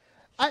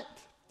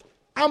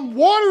 I'm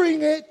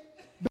watering it,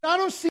 but I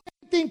don't see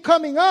anything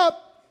coming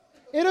up.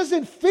 It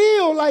doesn't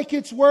feel like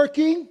it's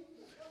working.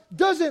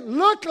 Doesn't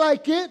look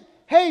like it.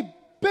 Hey,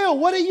 Bill,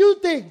 what do you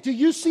think? Do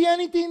you see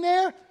anything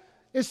there?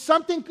 Is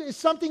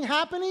something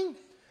happening?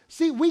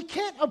 See, we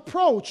can't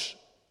approach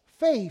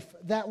faith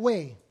that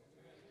way.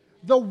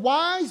 The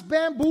wise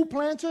bamboo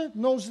planter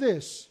knows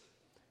this.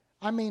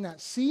 I may not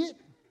see it.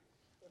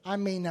 I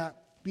may not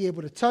be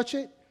able to touch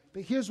it.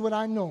 But here's what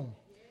I know.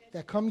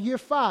 That come year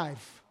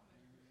 5,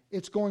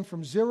 it's going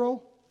from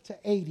 0 to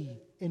 80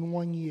 in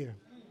 1 year.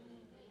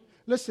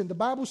 Listen, the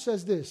Bible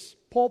says this.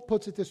 Paul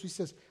puts it this way. He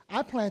says,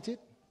 I planted,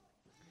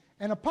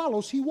 and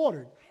Apollos he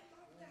watered.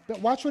 But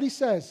watch what he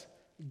says.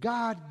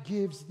 God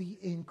gives the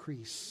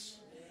increase.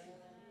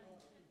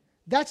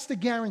 That's the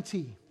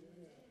guarantee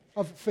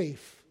of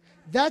faith.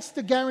 That's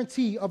the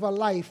guarantee of a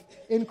life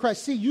in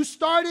Christ. See, you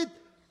started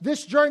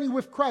this journey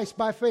with Christ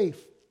by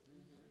faith.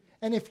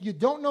 And if you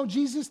don't know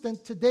Jesus, then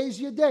today's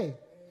your day.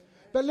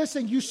 But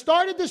listen, you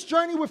started this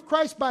journey with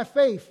Christ by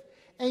faith,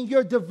 and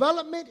your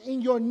development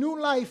in your new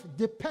life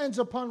depends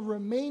upon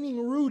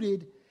remaining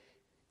rooted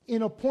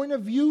in a point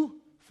of view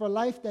for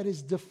life that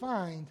is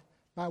defined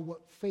by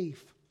what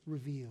faith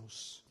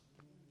reveals.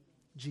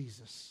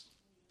 Jesus.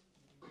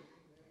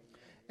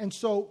 And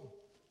so,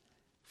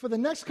 for the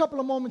next couple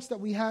of moments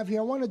that we have here,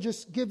 I want to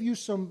just give you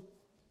some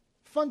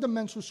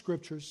fundamental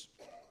scriptures.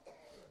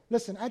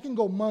 Listen, I can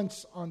go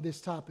months on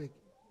this topic.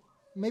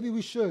 Maybe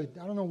we should.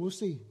 I don't know. We'll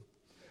see.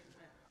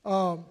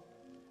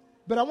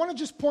 But I want to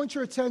just point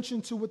your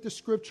attention to what the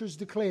scriptures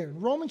declare.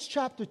 In Romans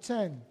chapter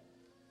 10,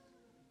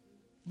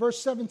 verse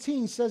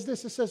 17 says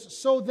this. It says,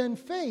 so then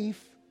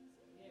faith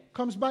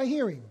comes by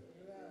hearing.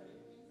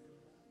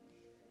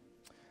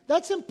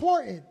 That's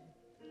important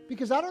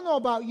because I don't know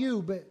about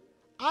you, but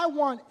I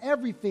want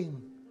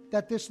everything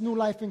that this new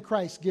life in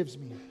Christ gives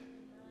me.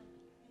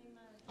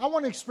 I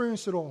want to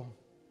experience it all.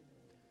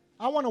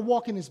 I want to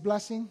walk in His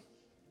blessing.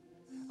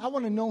 I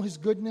want to know His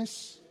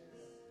goodness.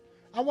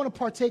 I want to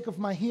partake of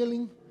my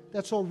healing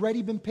that's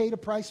already been paid a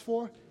price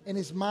for in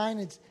His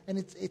mind, and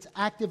it's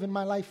active in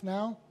my life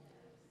now.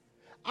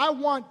 I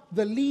want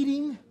the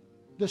leading,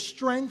 the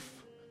strength,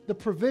 the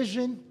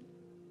provision,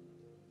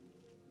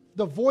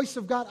 the voice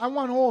of God. I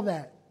want all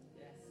that.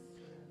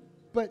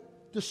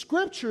 But the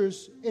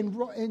scriptures in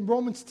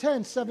Romans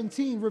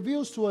 10:17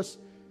 reveals to us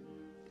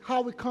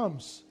how it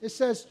comes. It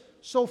says,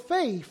 so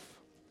faith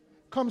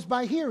comes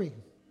by hearing.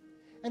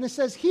 And it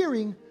says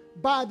hearing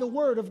by the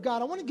word of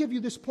God. I want to give you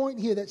this point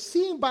here that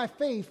seeing by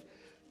faith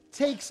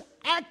takes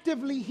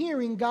actively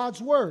hearing God's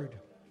word.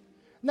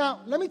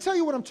 Now, let me tell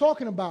you what I'm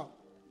talking about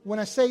when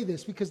I say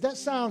this, because that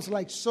sounds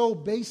like so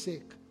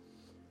basic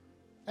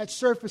at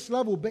surface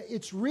level, but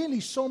it's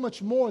really so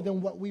much more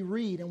than what we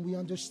read and we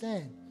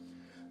understand.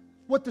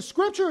 What the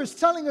scripture is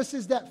telling us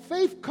is that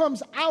faith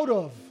comes out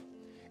of,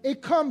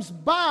 it comes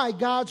by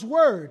God's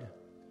word.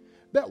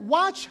 But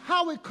watch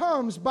how it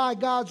comes by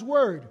God's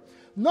word.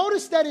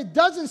 Notice that it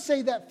doesn't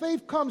say that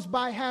faith comes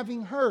by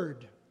having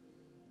heard.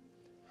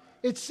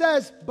 It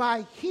says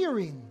by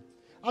hearing.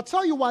 I'll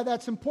tell you why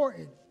that's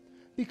important.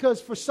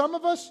 Because for some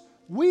of us,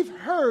 we've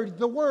heard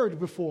the word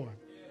before.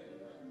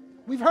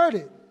 We've heard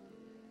it.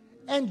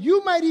 And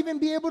you might even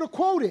be able to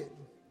quote it.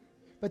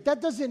 But that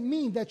doesn't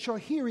mean that your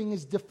hearing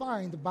is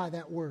defined by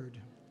that word.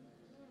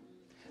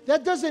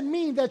 That doesn't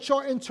mean that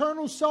your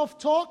internal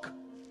self-talk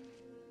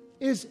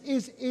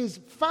is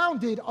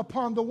founded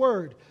upon the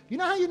word. You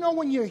know how you know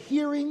when you're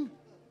hearing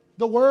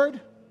the word?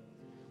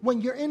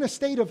 When you're in a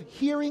state of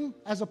hearing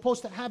as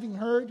opposed to having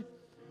heard?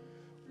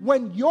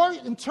 When your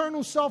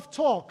internal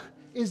self-talk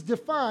is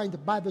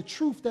defined by the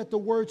truth that the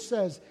word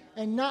says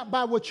and not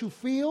by what you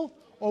feel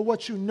or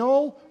what you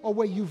know or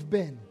where you've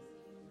been.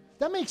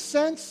 That makes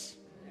sense?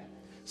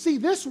 See,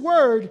 this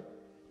word,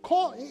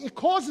 it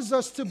causes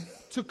us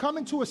to come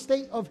into a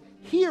state of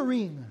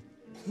hearing,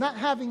 not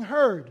having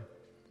heard.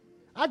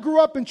 I grew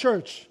up in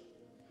church.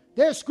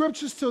 There are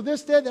scriptures to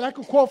this day that I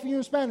could quote for you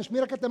in Spanish.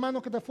 Mira que te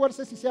mando que te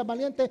esfuerces y seas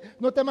valiente,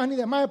 no temas ni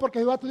desmayes porque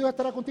Jehová tu Dios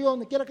estará contigo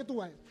donde quiera que tú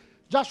vayas.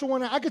 Joshua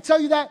 1, I could tell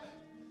you that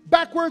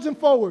backwards and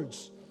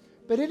forwards.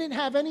 But it didn't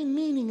have any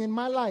meaning in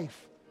my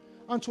life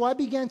until I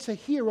began to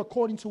hear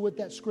according to what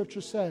that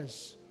scripture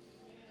says.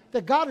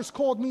 That God has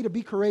called me to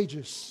be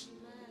courageous.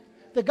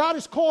 That God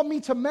has called me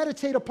to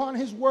meditate upon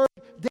His word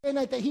day and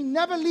night. That He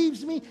never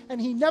leaves me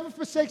and He never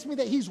forsakes me.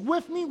 That He's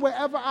with me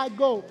wherever I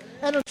go.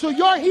 And until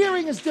your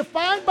hearing is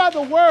defined by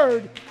the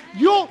word,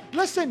 you'll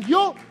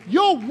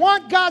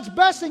want God's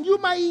best, and you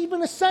might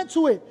even assent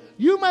to it.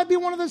 You might be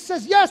one of those that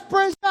says, yes,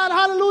 praise God,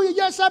 hallelujah,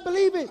 yes, I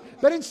believe it.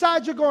 But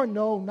inside you're going,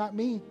 no, not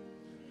me.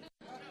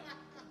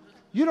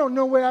 You don't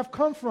know where I've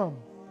come from.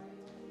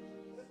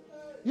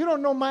 You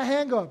don't know my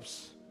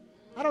hang-ups.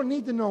 I don't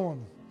need to know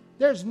them.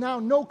 There's now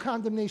no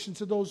condemnation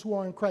to those who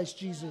are in Christ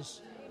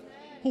Jesus,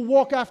 who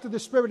walk after the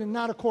Spirit and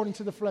not according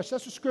to the flesh.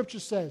 That's what Scripture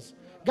says.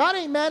 God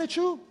ain't mad at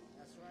you.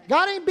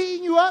 God ain't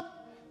beating you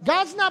up.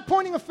 God's not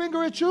pointing a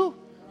finger at you.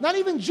 Not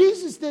even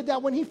Jesus did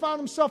that when He found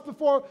Himself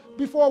before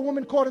a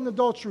woman caught in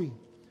adultery.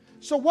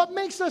 So what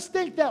makes us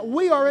think that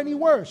we are any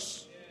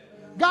worse?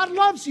 God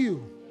loves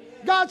you.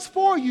 God's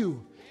for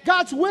you.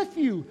 God's with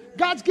you.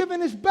 God's given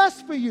His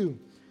best for you.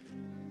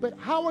 But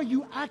how are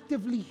you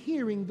actively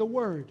hearing the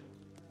word?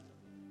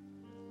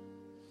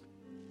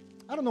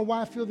 I don't know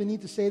why I feel the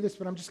need to say this,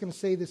 but I'm just going to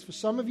say this. For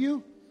some of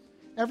you,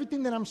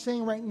 everything that I'm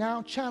saying right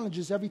now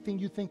challenges everything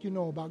you think you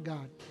know about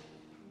God.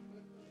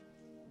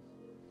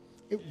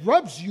 It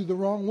rubs you the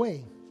wrong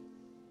way.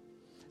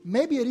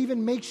 Maybe it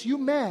even makes you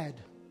mad.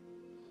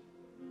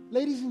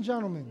 Ladies and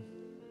gentlemen,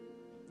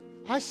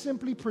 I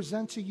simply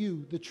present to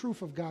you the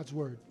truth of God's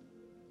word.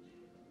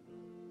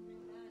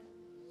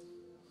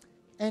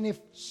 And if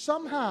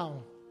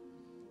somehow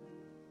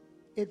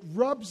it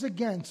rubs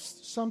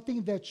against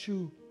something that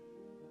you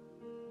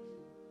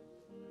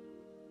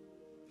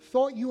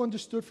thought you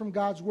understood from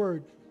God's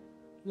word,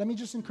 let me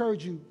just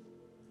encourage you.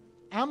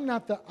 I'm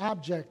not the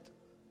object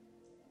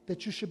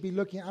that you should be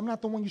looking. I'm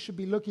not the one you should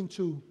be looking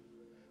to.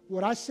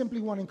 What I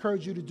simply want to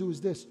encourage you to do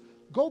is this.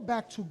 Go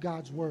back to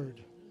God's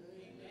word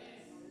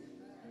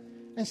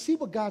and see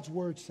what God's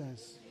word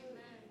says.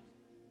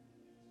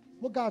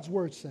 What God's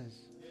word says.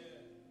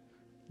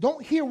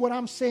 Don't hear what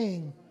I'm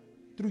saying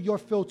through your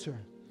filter.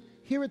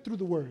 Hear it through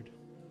the word.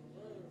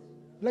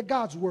 Let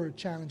God's word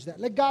challenge that.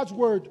 Let God's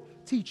word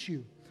teach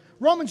you.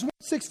 Romans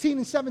 1:16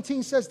 and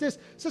 17 says this.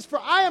 It says, for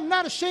I am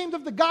not ashamed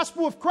of the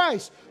gospel of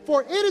Christ,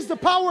 for it is the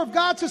power of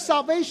God to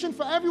salvation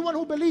for everyone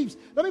who believes.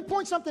 Let me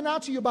point something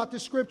out to you about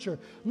this scripture.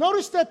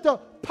 Notice that the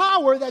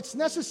power that's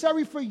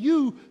necessary for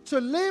you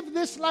to live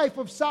this life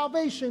of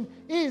salvation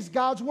is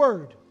God's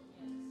word.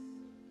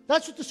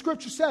 That's what the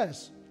scripture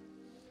says.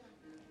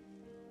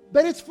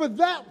 But it's for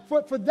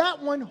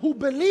that one who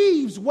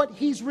believes what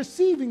he's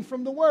receiving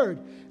from the word.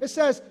 It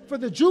says, for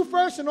the Jew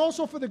first and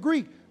also for the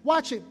Greek.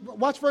 Watch it.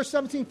 Watch verse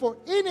 17. For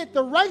in it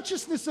the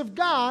righteousness of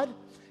God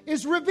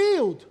is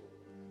revealed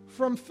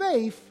from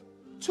faith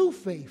to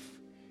faith.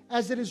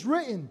 As it is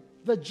written,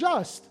 the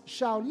just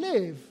shall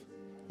live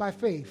by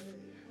faith.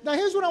 Now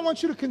here's what I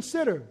want you to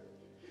consider.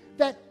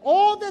 That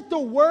all that the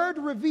word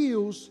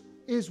reveals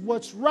is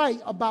what's right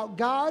about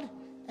God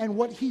and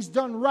what he's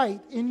done right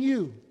in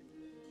you.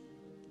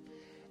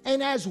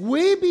 And as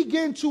we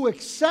begin to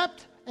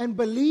accept and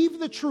believe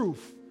the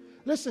truth,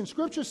 listen,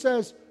 scripture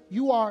says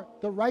you are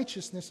the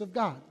righteousness of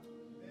God.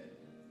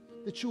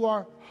 That you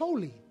are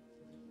holy.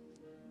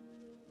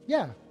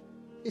 Yeah,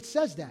 it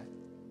says that.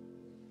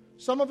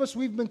 Some of us,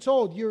 we've been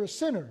told you're a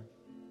sinner.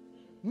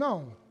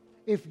 No.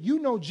 If you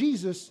know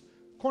Jesus,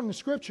 according to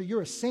scripture,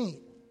 you're a saint.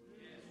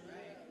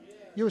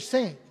 You're a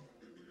saint.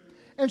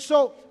 And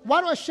so,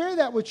 why do I share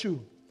that with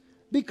you?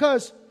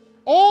 Because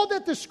all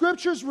that the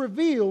scriptures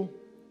reveal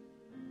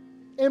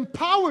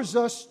empowers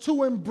us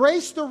to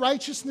embrace the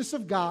righteousness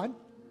of God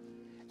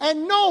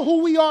and know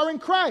who we are in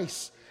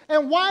Christ.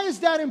 And why is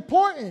that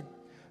important?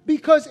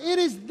 Because it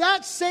is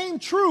that same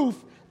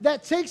truth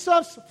that takes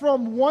us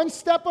from one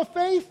step of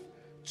faith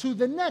to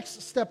the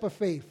next step of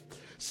faith.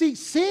 See,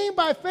 seeing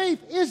by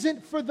faith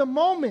isn't for the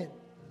moment.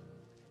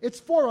 It's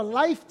for a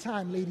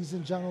lifetime, ladies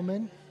and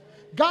gentlemen.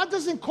 God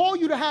doesn't call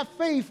you to have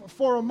faith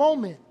for a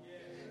moment.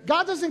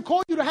 God doesn't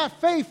call you to have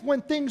faith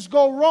when things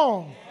go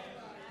wrong.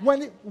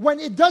 When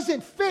it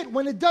doesn't fit,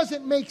 when it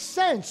doesn't make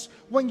sense,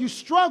 when you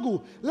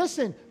struggle.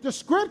 Listen, the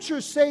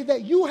scriptures say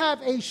that you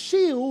have a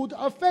shield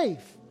of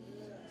faith.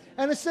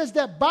 And it says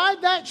that by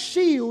that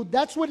shield,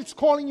 that's what it's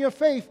calling your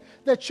faith,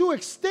 that you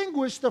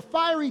extinguish the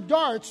fiery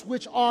darts,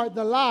 which are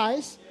the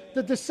lies,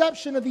 the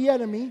deception of the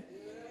enemy.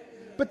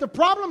 But the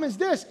problem is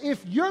this: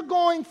 if you're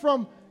going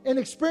from an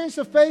experience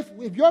of faith,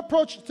 if your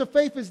approach to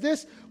faith is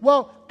this,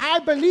 well, I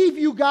believe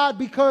you, God,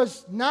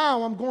 because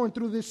now I'm going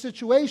through this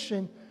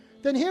situation,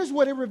 then here's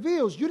what it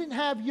reveals. You didn't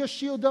have your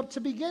shield up to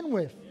begin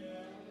with.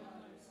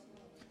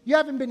 You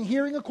haven't been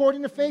hearing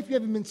according to faith. You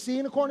haven't been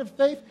seeing according to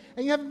faith.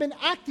 And you haven't been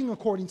acting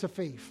according to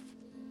faith.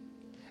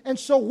 And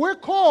so we're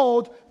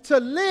called to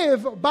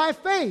live by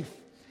faith.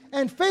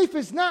 And faith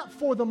is not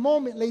for the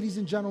moment, ladies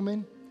and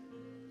gentlemen.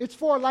 It's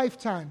for a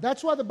lifetime.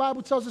 That's why the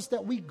Bible tells us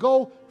that we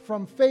go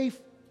from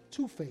faith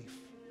to faith.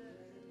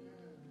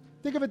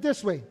 Think of it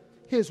this way.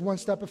 Here's one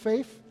step of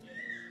faith.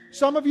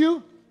 Some of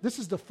you, this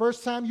is the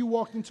first time you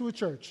walked into a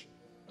church.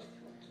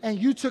 And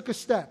you took a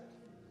step.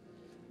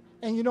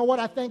 And you know what?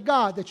 I thank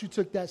God that you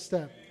took that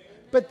step.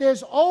 But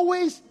there's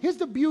always, here's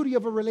the beauty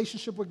of a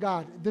relationship with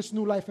God, this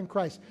new life in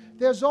Christ.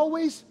 There's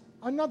always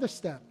another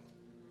step,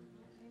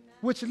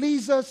 which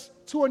leads us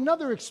to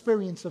another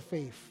experience of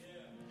faith,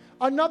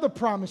 another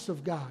promise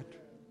of God,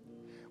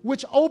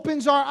 which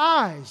opens our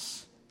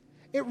eyes.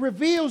 It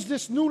reveals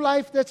this new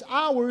life that's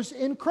ours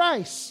in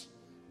Christ.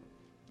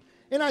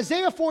 In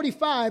Isaiah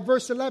 45,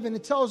 verse 11,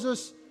 it tells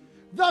us,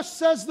 thus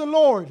says the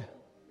Lord,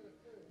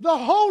 the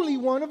Holy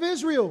One of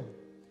Israel,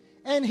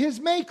 and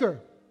his Maker,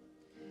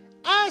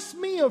 ask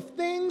me of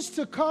things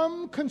to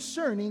come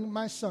concerning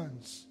my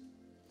sons.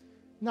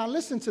 Now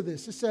listen to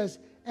this. It says,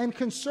 and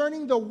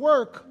concerning the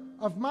work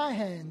of my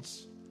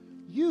hands,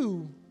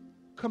 you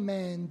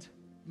command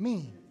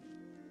me.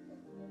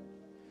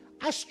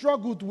 I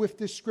struggled with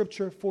this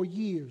scripture for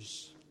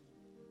years,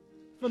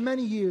 for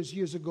many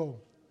years ago.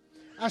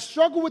 I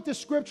struggled with this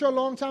scripture a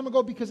long time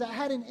ago because I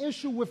had an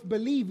issue with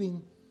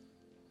believing,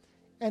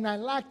 and I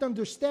lacked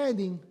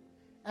understanding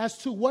as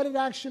to what it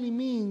actually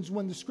means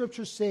when the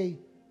scriptures say,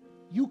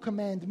 you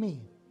command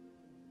me.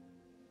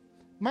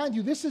 Mind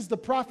you, this is the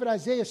prophet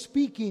Isaiah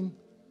speaking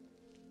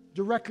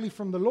directly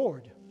from the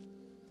Lord.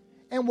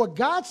 And what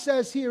God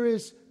says here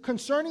is,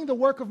 concerning the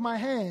work of my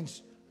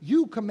hands,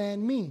 you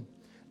command me.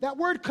 That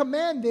word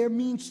command there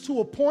means to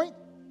appoint.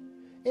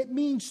 It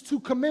means to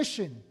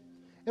commission.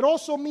 It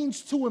also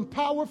means to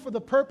empower for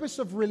the purpose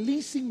of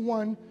releasing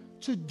one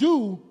to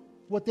do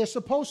what they're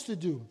supposed to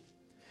do.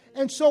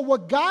 And so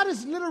what God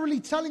is literally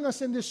telling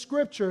us in this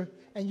scripture,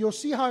 and you'll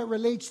see how it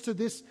relates to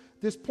this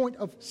point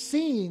of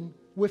seeing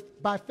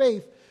by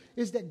faith,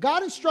 is that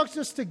God instructs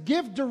us to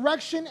give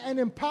direction and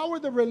empower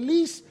the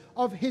release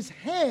of his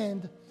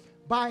hand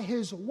by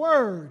his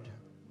word.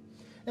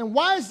 And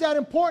why is that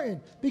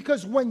important?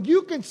 Because when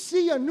you can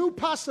see a new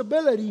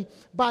possibility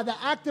by the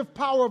active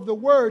power of the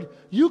word,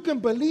 you can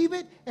believe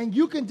it and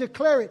you can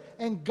declare it.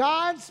 And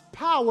God's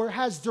power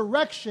has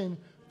direction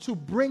to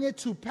bring it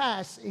to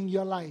pass in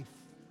your life.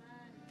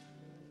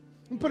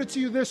 Let me put it to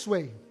you this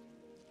way.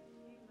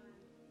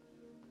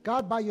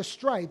 God, by your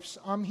stripes,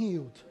 I'm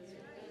healed.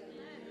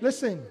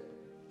 Listen,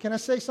 can I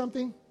say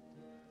something?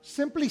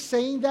 Simply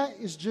saying that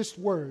is just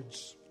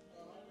words.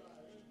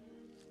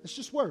 It's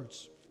just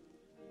words.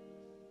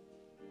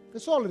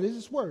 That's all it is.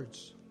 It's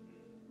words.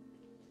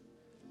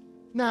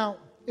 Now,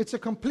 it's a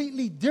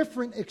completely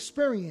different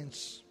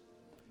experience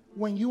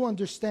when you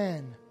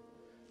understand,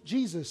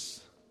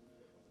 Jesus,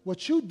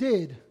 what you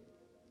did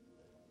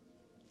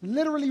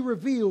literally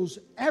reveals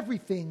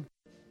everything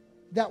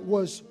that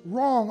was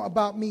wrong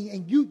about me.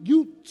 And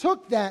you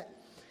took that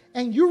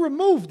and you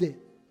removed it.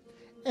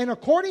 And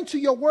according to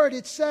your word,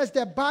 it says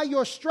that by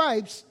your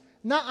stripes,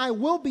 not I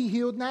will be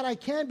healed, not I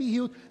can be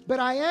healed, but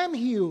I am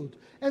healed.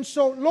 And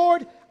so,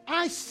 Lord,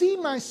 I see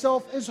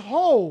myself as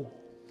whole.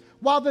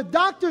 While the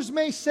doctors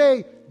may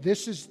say,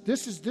 this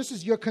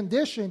is your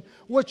condition,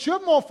 what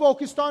you're more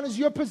focused on is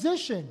your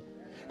position.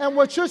 And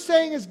what you're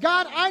saying is,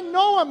 God, I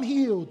know I'm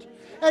healed.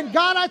 And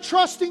God, I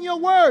trust in your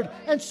word.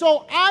 And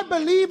so I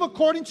believe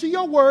according to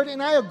your word,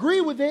 and I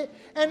agree with it.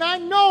 And I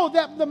know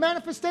that the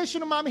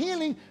manifestation of my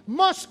healing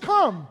must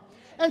come.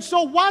 And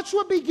so watch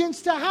what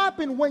begins to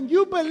happen when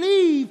you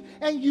believe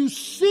and you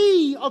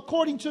see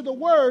according to the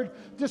word,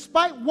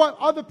 despite what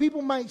other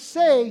people might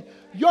say,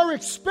 your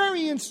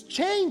experience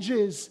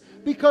changes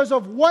because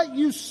of what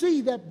you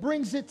see that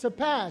brings it to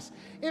pass.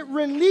 It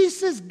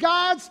releases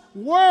God's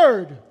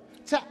word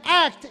to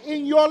act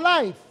in your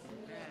life.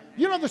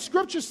 You know, the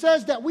scripture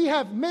says that we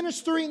have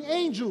ministering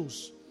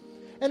angels.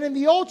 And in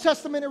the Old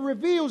Testament, it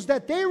reveals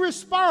that they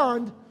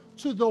respond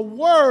to the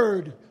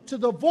word, to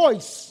the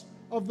voice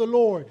of the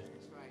Lord.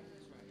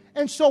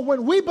 And so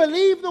when we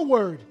believe the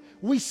word,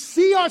 we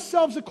see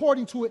ourselves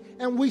according to it,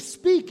 and we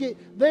speak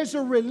it, there's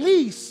a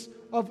release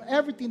of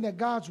everything that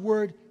God's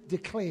word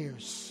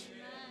declares.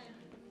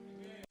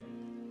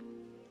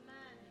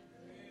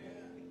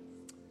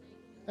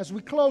 As we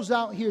close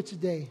out here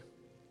today,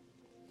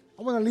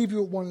 I want to leave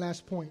you with one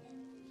last point.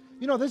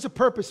 You know, there's a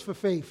purpose for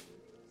faith.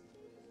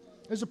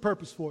 There's a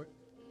purpose for it.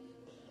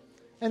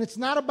 And it's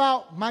not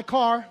about my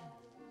car.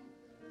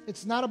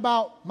 It's not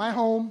about my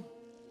home.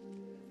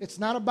 It's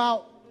not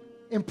about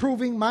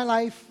improving my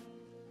life.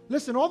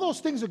 Listen, all those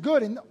things are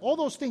good, and all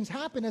those things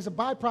happen as a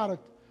byproduct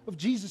of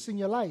Jesus in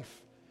your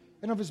life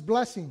and of his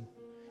blessing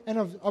and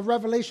of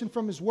revelation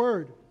from his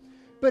word.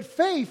 But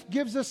faith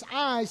gives us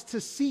eyes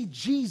to see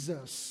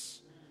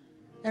Jesus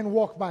and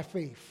walk by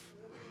faith.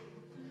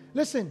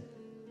 Listen,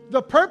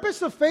 the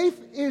purpose of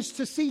faith is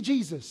to see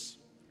Jesus.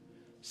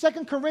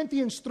 2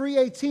 Corinthians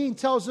 3:18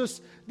 tells us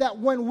that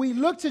when we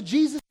look to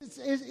Jesus,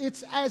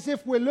 it's as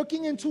if we're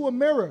looking into a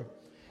mirror.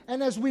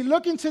 And as we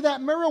look into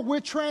that mirror, we're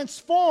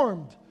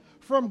transformed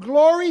from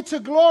glory to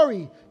glory.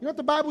 You know what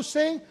the Bible's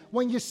saying?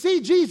 When you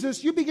see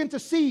Jesus, you begin to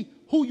see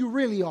who you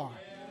really are.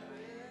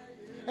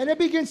 And it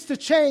begins to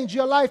change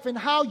your life and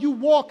how you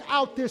walk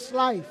out this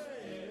life.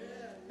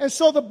 And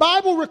so the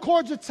Bible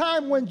records a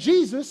time when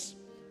Jesus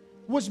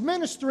was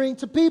ministering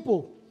to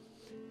people.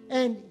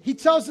 And he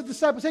tells the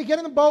disciples, hey, get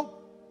in the boat.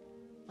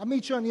 I'll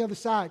meet you on the other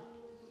side.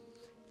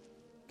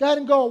 Go ahead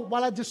and go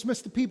while I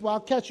dismiss the people. I'll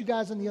catch you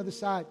guys on the other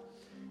side.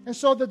 And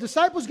so the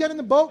disciples get in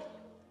the boat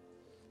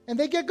and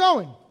they get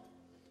going.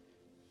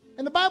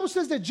 And the Bible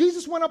says that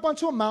Jesus went up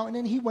onto a mountain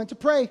and he went to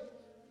pray.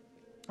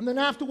 And then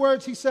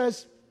afterwards he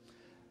says,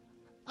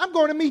 I'm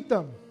going to meet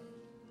them.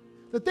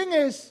 The thing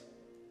is,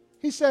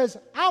 he says,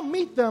 I'll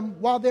meet them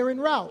while they're en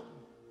route.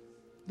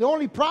 The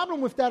only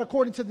problem with that,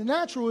 according to the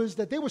natural, is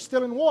that they were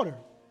still in water.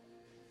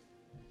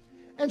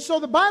 And so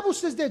the Bible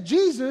says that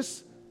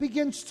Jesus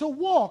begins to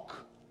walk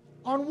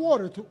on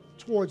water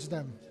towards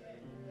them.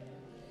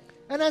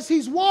 And as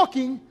he's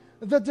walking,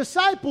 the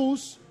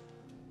disciples,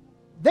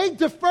 they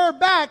defer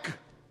back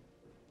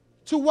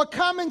to what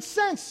common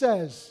sense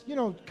says. You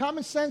know,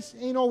 common sense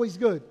ain't always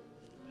good,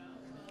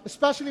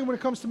 especially when it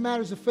comes to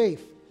matters of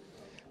faith.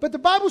 But the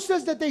Bible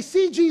says that they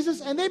see Jesus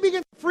and they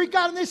begin to freak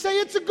out and they say,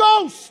 it's a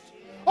ghost.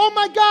 Oh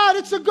my God,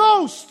 it's a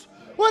ghost.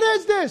 What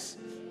is this?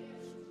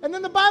 And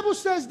then the Bible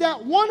says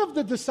that one of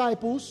the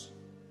disciples,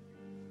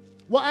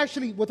 well,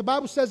 actually, what the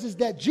Bible says is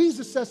that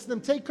Jesus says to them,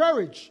 take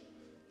courage.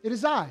 It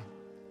is I.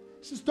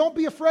 He says, don't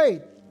be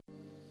afraid.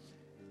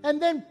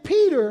 And then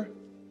Peter,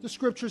 the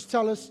scriptures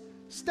tell us,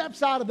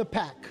 steps out of the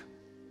pack.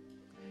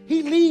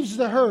 He leaves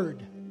the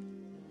herd.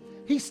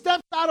 He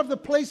steps out of the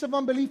place of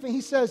unbelief and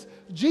he says,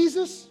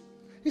 Jesus,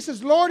 he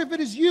says, Lord, if it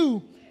is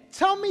you,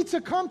 tell me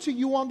to come to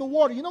you on the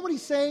water. You know what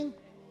he's saying?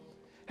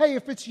 Hey,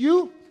 if it's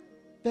you,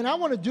 then I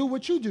want to do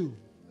what you do.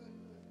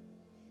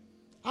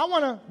 I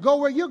want to go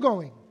where you're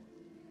going.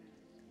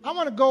 I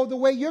want to go the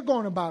way you're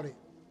going about it.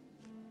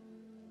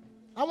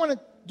 I want to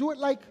do it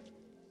like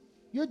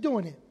you're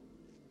doing it.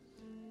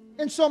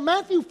 And so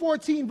Matthew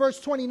 14, verse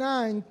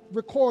 29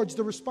 records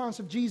the response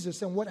of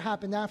Jesus and what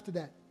happened after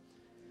that.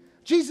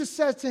 Jesus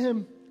says to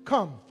him,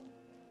 come.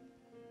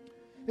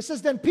 It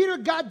says, then Peter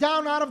got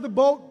down out of the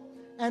boat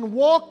and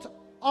walked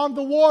on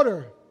the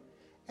water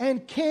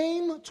and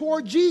came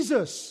toward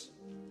Jesus.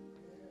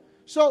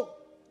 So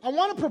I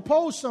want to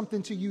propose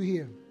something to you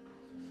here.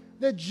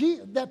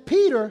 That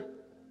Peter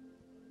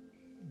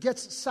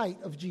gets sight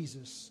of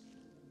Jesus.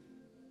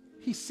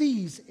 He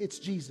sees it's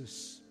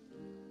Jesus.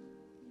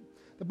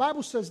 The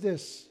Bible says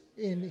this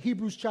in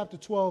Hebrews chapter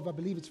 12, I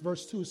believe it's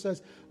verse 2. It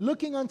says,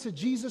 looking unto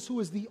Jesus, who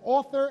is the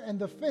author and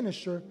the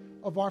finisher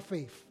of our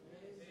faith.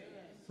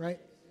 Right?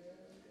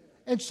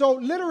 And so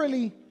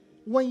literally,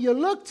 when you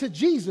look to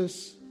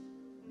Jesus,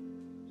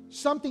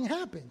 something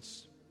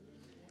happens.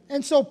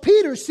 And so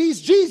Peter sees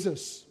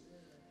Jesus.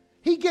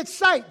 He gets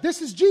sight.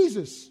 This is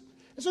Jesus.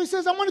 And so he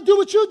says, I want to do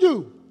what you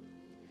do.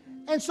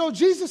 And so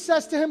Jesus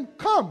says to him,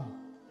 come.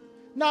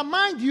 Now,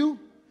 mind you,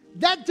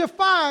 that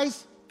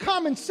defies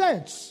common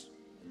sense.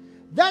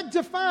 That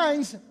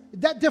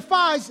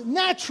defies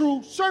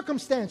natural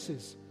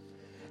circumstances.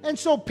 And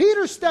so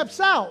Peter steps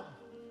out.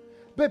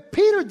 But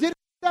Peter didn't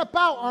step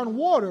out on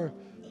water.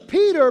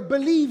 Peter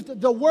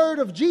believed the word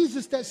of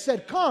Jesus that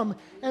said, come.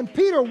 And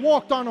Peter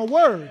walked on a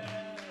word.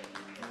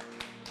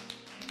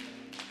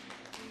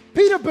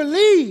 Peter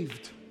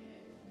believed.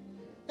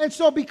 And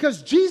so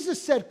because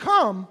Jesus said,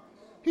 come,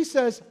 he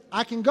says,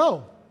 I can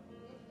go.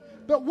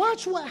 But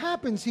watch what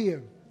happens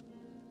here.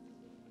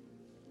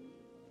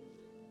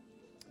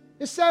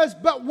 It says,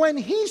 but when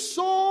he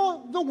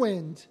saw the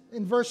wind,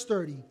 in verse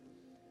 30,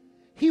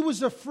 he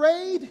was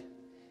afraid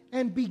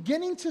and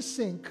beginning to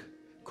sink,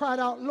 cried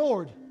out,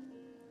 Lord,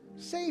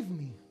 save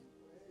me.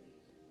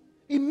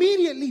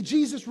 Immediately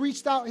Jesus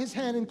reached out his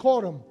hand and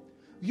caught him.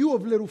 You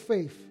of little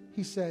faith,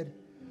 he said,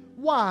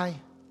 why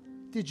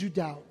did you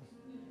doubt?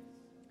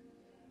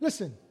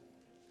 Listen,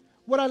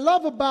 what I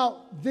love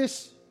about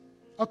this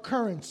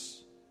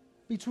occurrence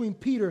between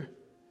Peter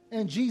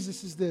and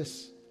Jesus is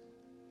this,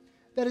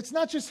 that it's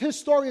not just his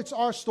story, it's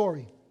our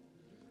story.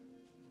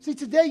 See,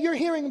 today you're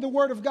hearing the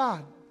word of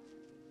God.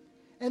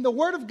 And the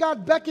word of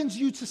God beckons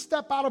you to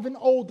step out of an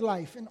old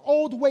life, an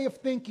old way of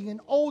thinking,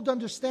 an old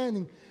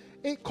understanding.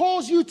 It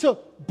calls you to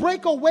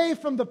break away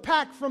from the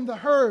pack, from the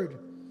herd.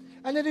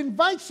 And it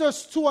invites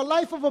us to a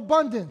life of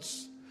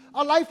abundance,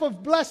 a life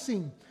of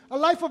blessing, a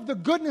life of the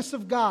goodness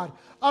of God,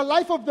 a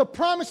life of the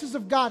promises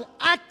of God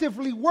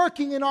actively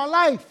working in our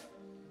life.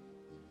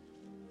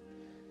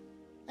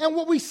 And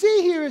what we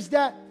see here is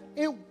that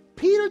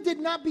Peter did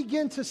not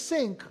begin to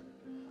sink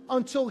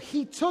until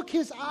he took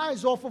his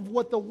eyes off of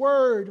what the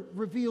word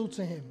revealed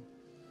to him.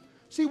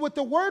 See, what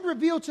the word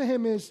revealed to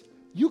him is,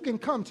 you can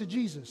come to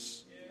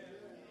Jesus.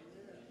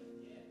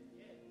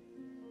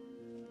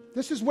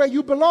 This is where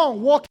you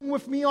belong, walking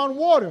with me on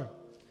water.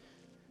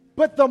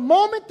 But the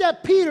moment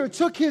that Peter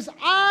took his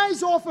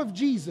eyes off of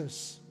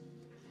Jesus,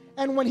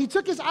 and when he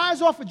took his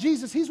eyes off of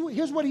Jesus, here's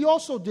what he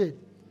also did.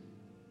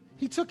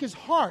 He took his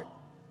heart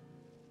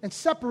and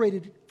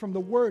separated it from the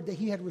word that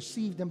he had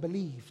received and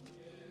believed.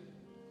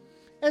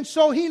 And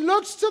so he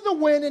looks to the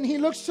wind and he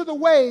looks to the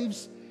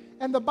waves,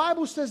 and the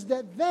Bible says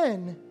that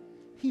then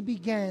he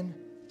began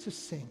to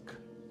sink.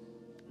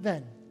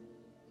 Then.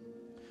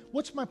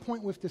 What's my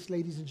point with this,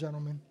 ladies and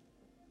gentlemen?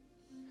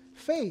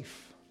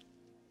 Faith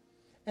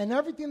and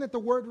everything that the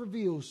word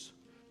reveals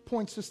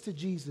points us to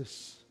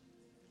Jesus.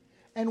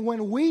 And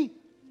when we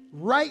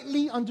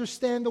rightly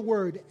understand the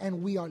word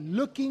and we are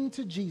looking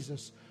to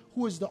Jesus,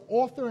 who is the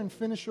author and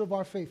finisher of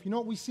our faith, you know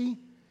what we see?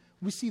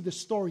 We see the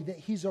story that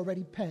he's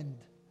already penned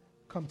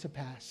come to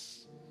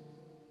pass.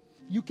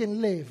 You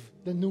can live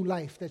the new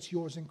life that's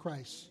yours in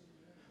Christ.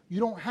 You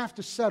don't have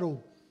to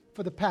settle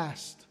for the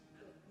past.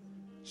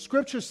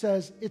 Scripture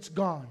says it's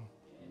gone.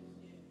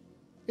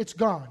 It's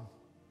gone.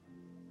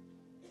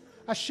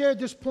 I shared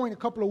this point a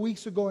couple of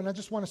weeks ago, and I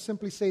just want to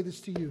simply say this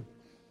to you.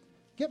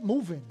 Get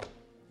moving.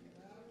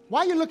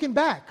 Why are you looking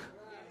back?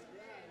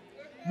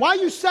 Why are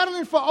you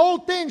settling for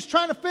old things,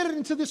 trying to fit it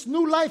into this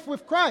new life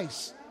with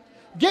Christ?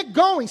 Get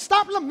going.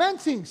 Stop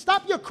lamenting.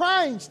 Stop your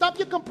crying. Stop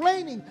your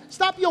complaining.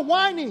 Stop your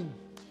whining.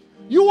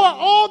 You are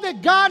all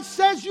that God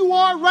says you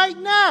are right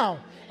now.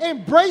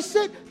 Embrace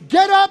it.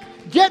 Get up.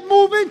 Get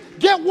moving.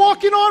 Get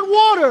walking on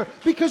water,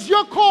 because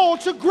you're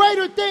called to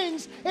greater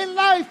things in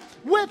life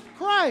with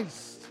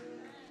Christ.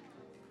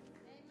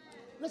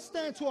 Let's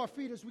stand to our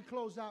feet as we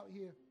close out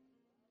here.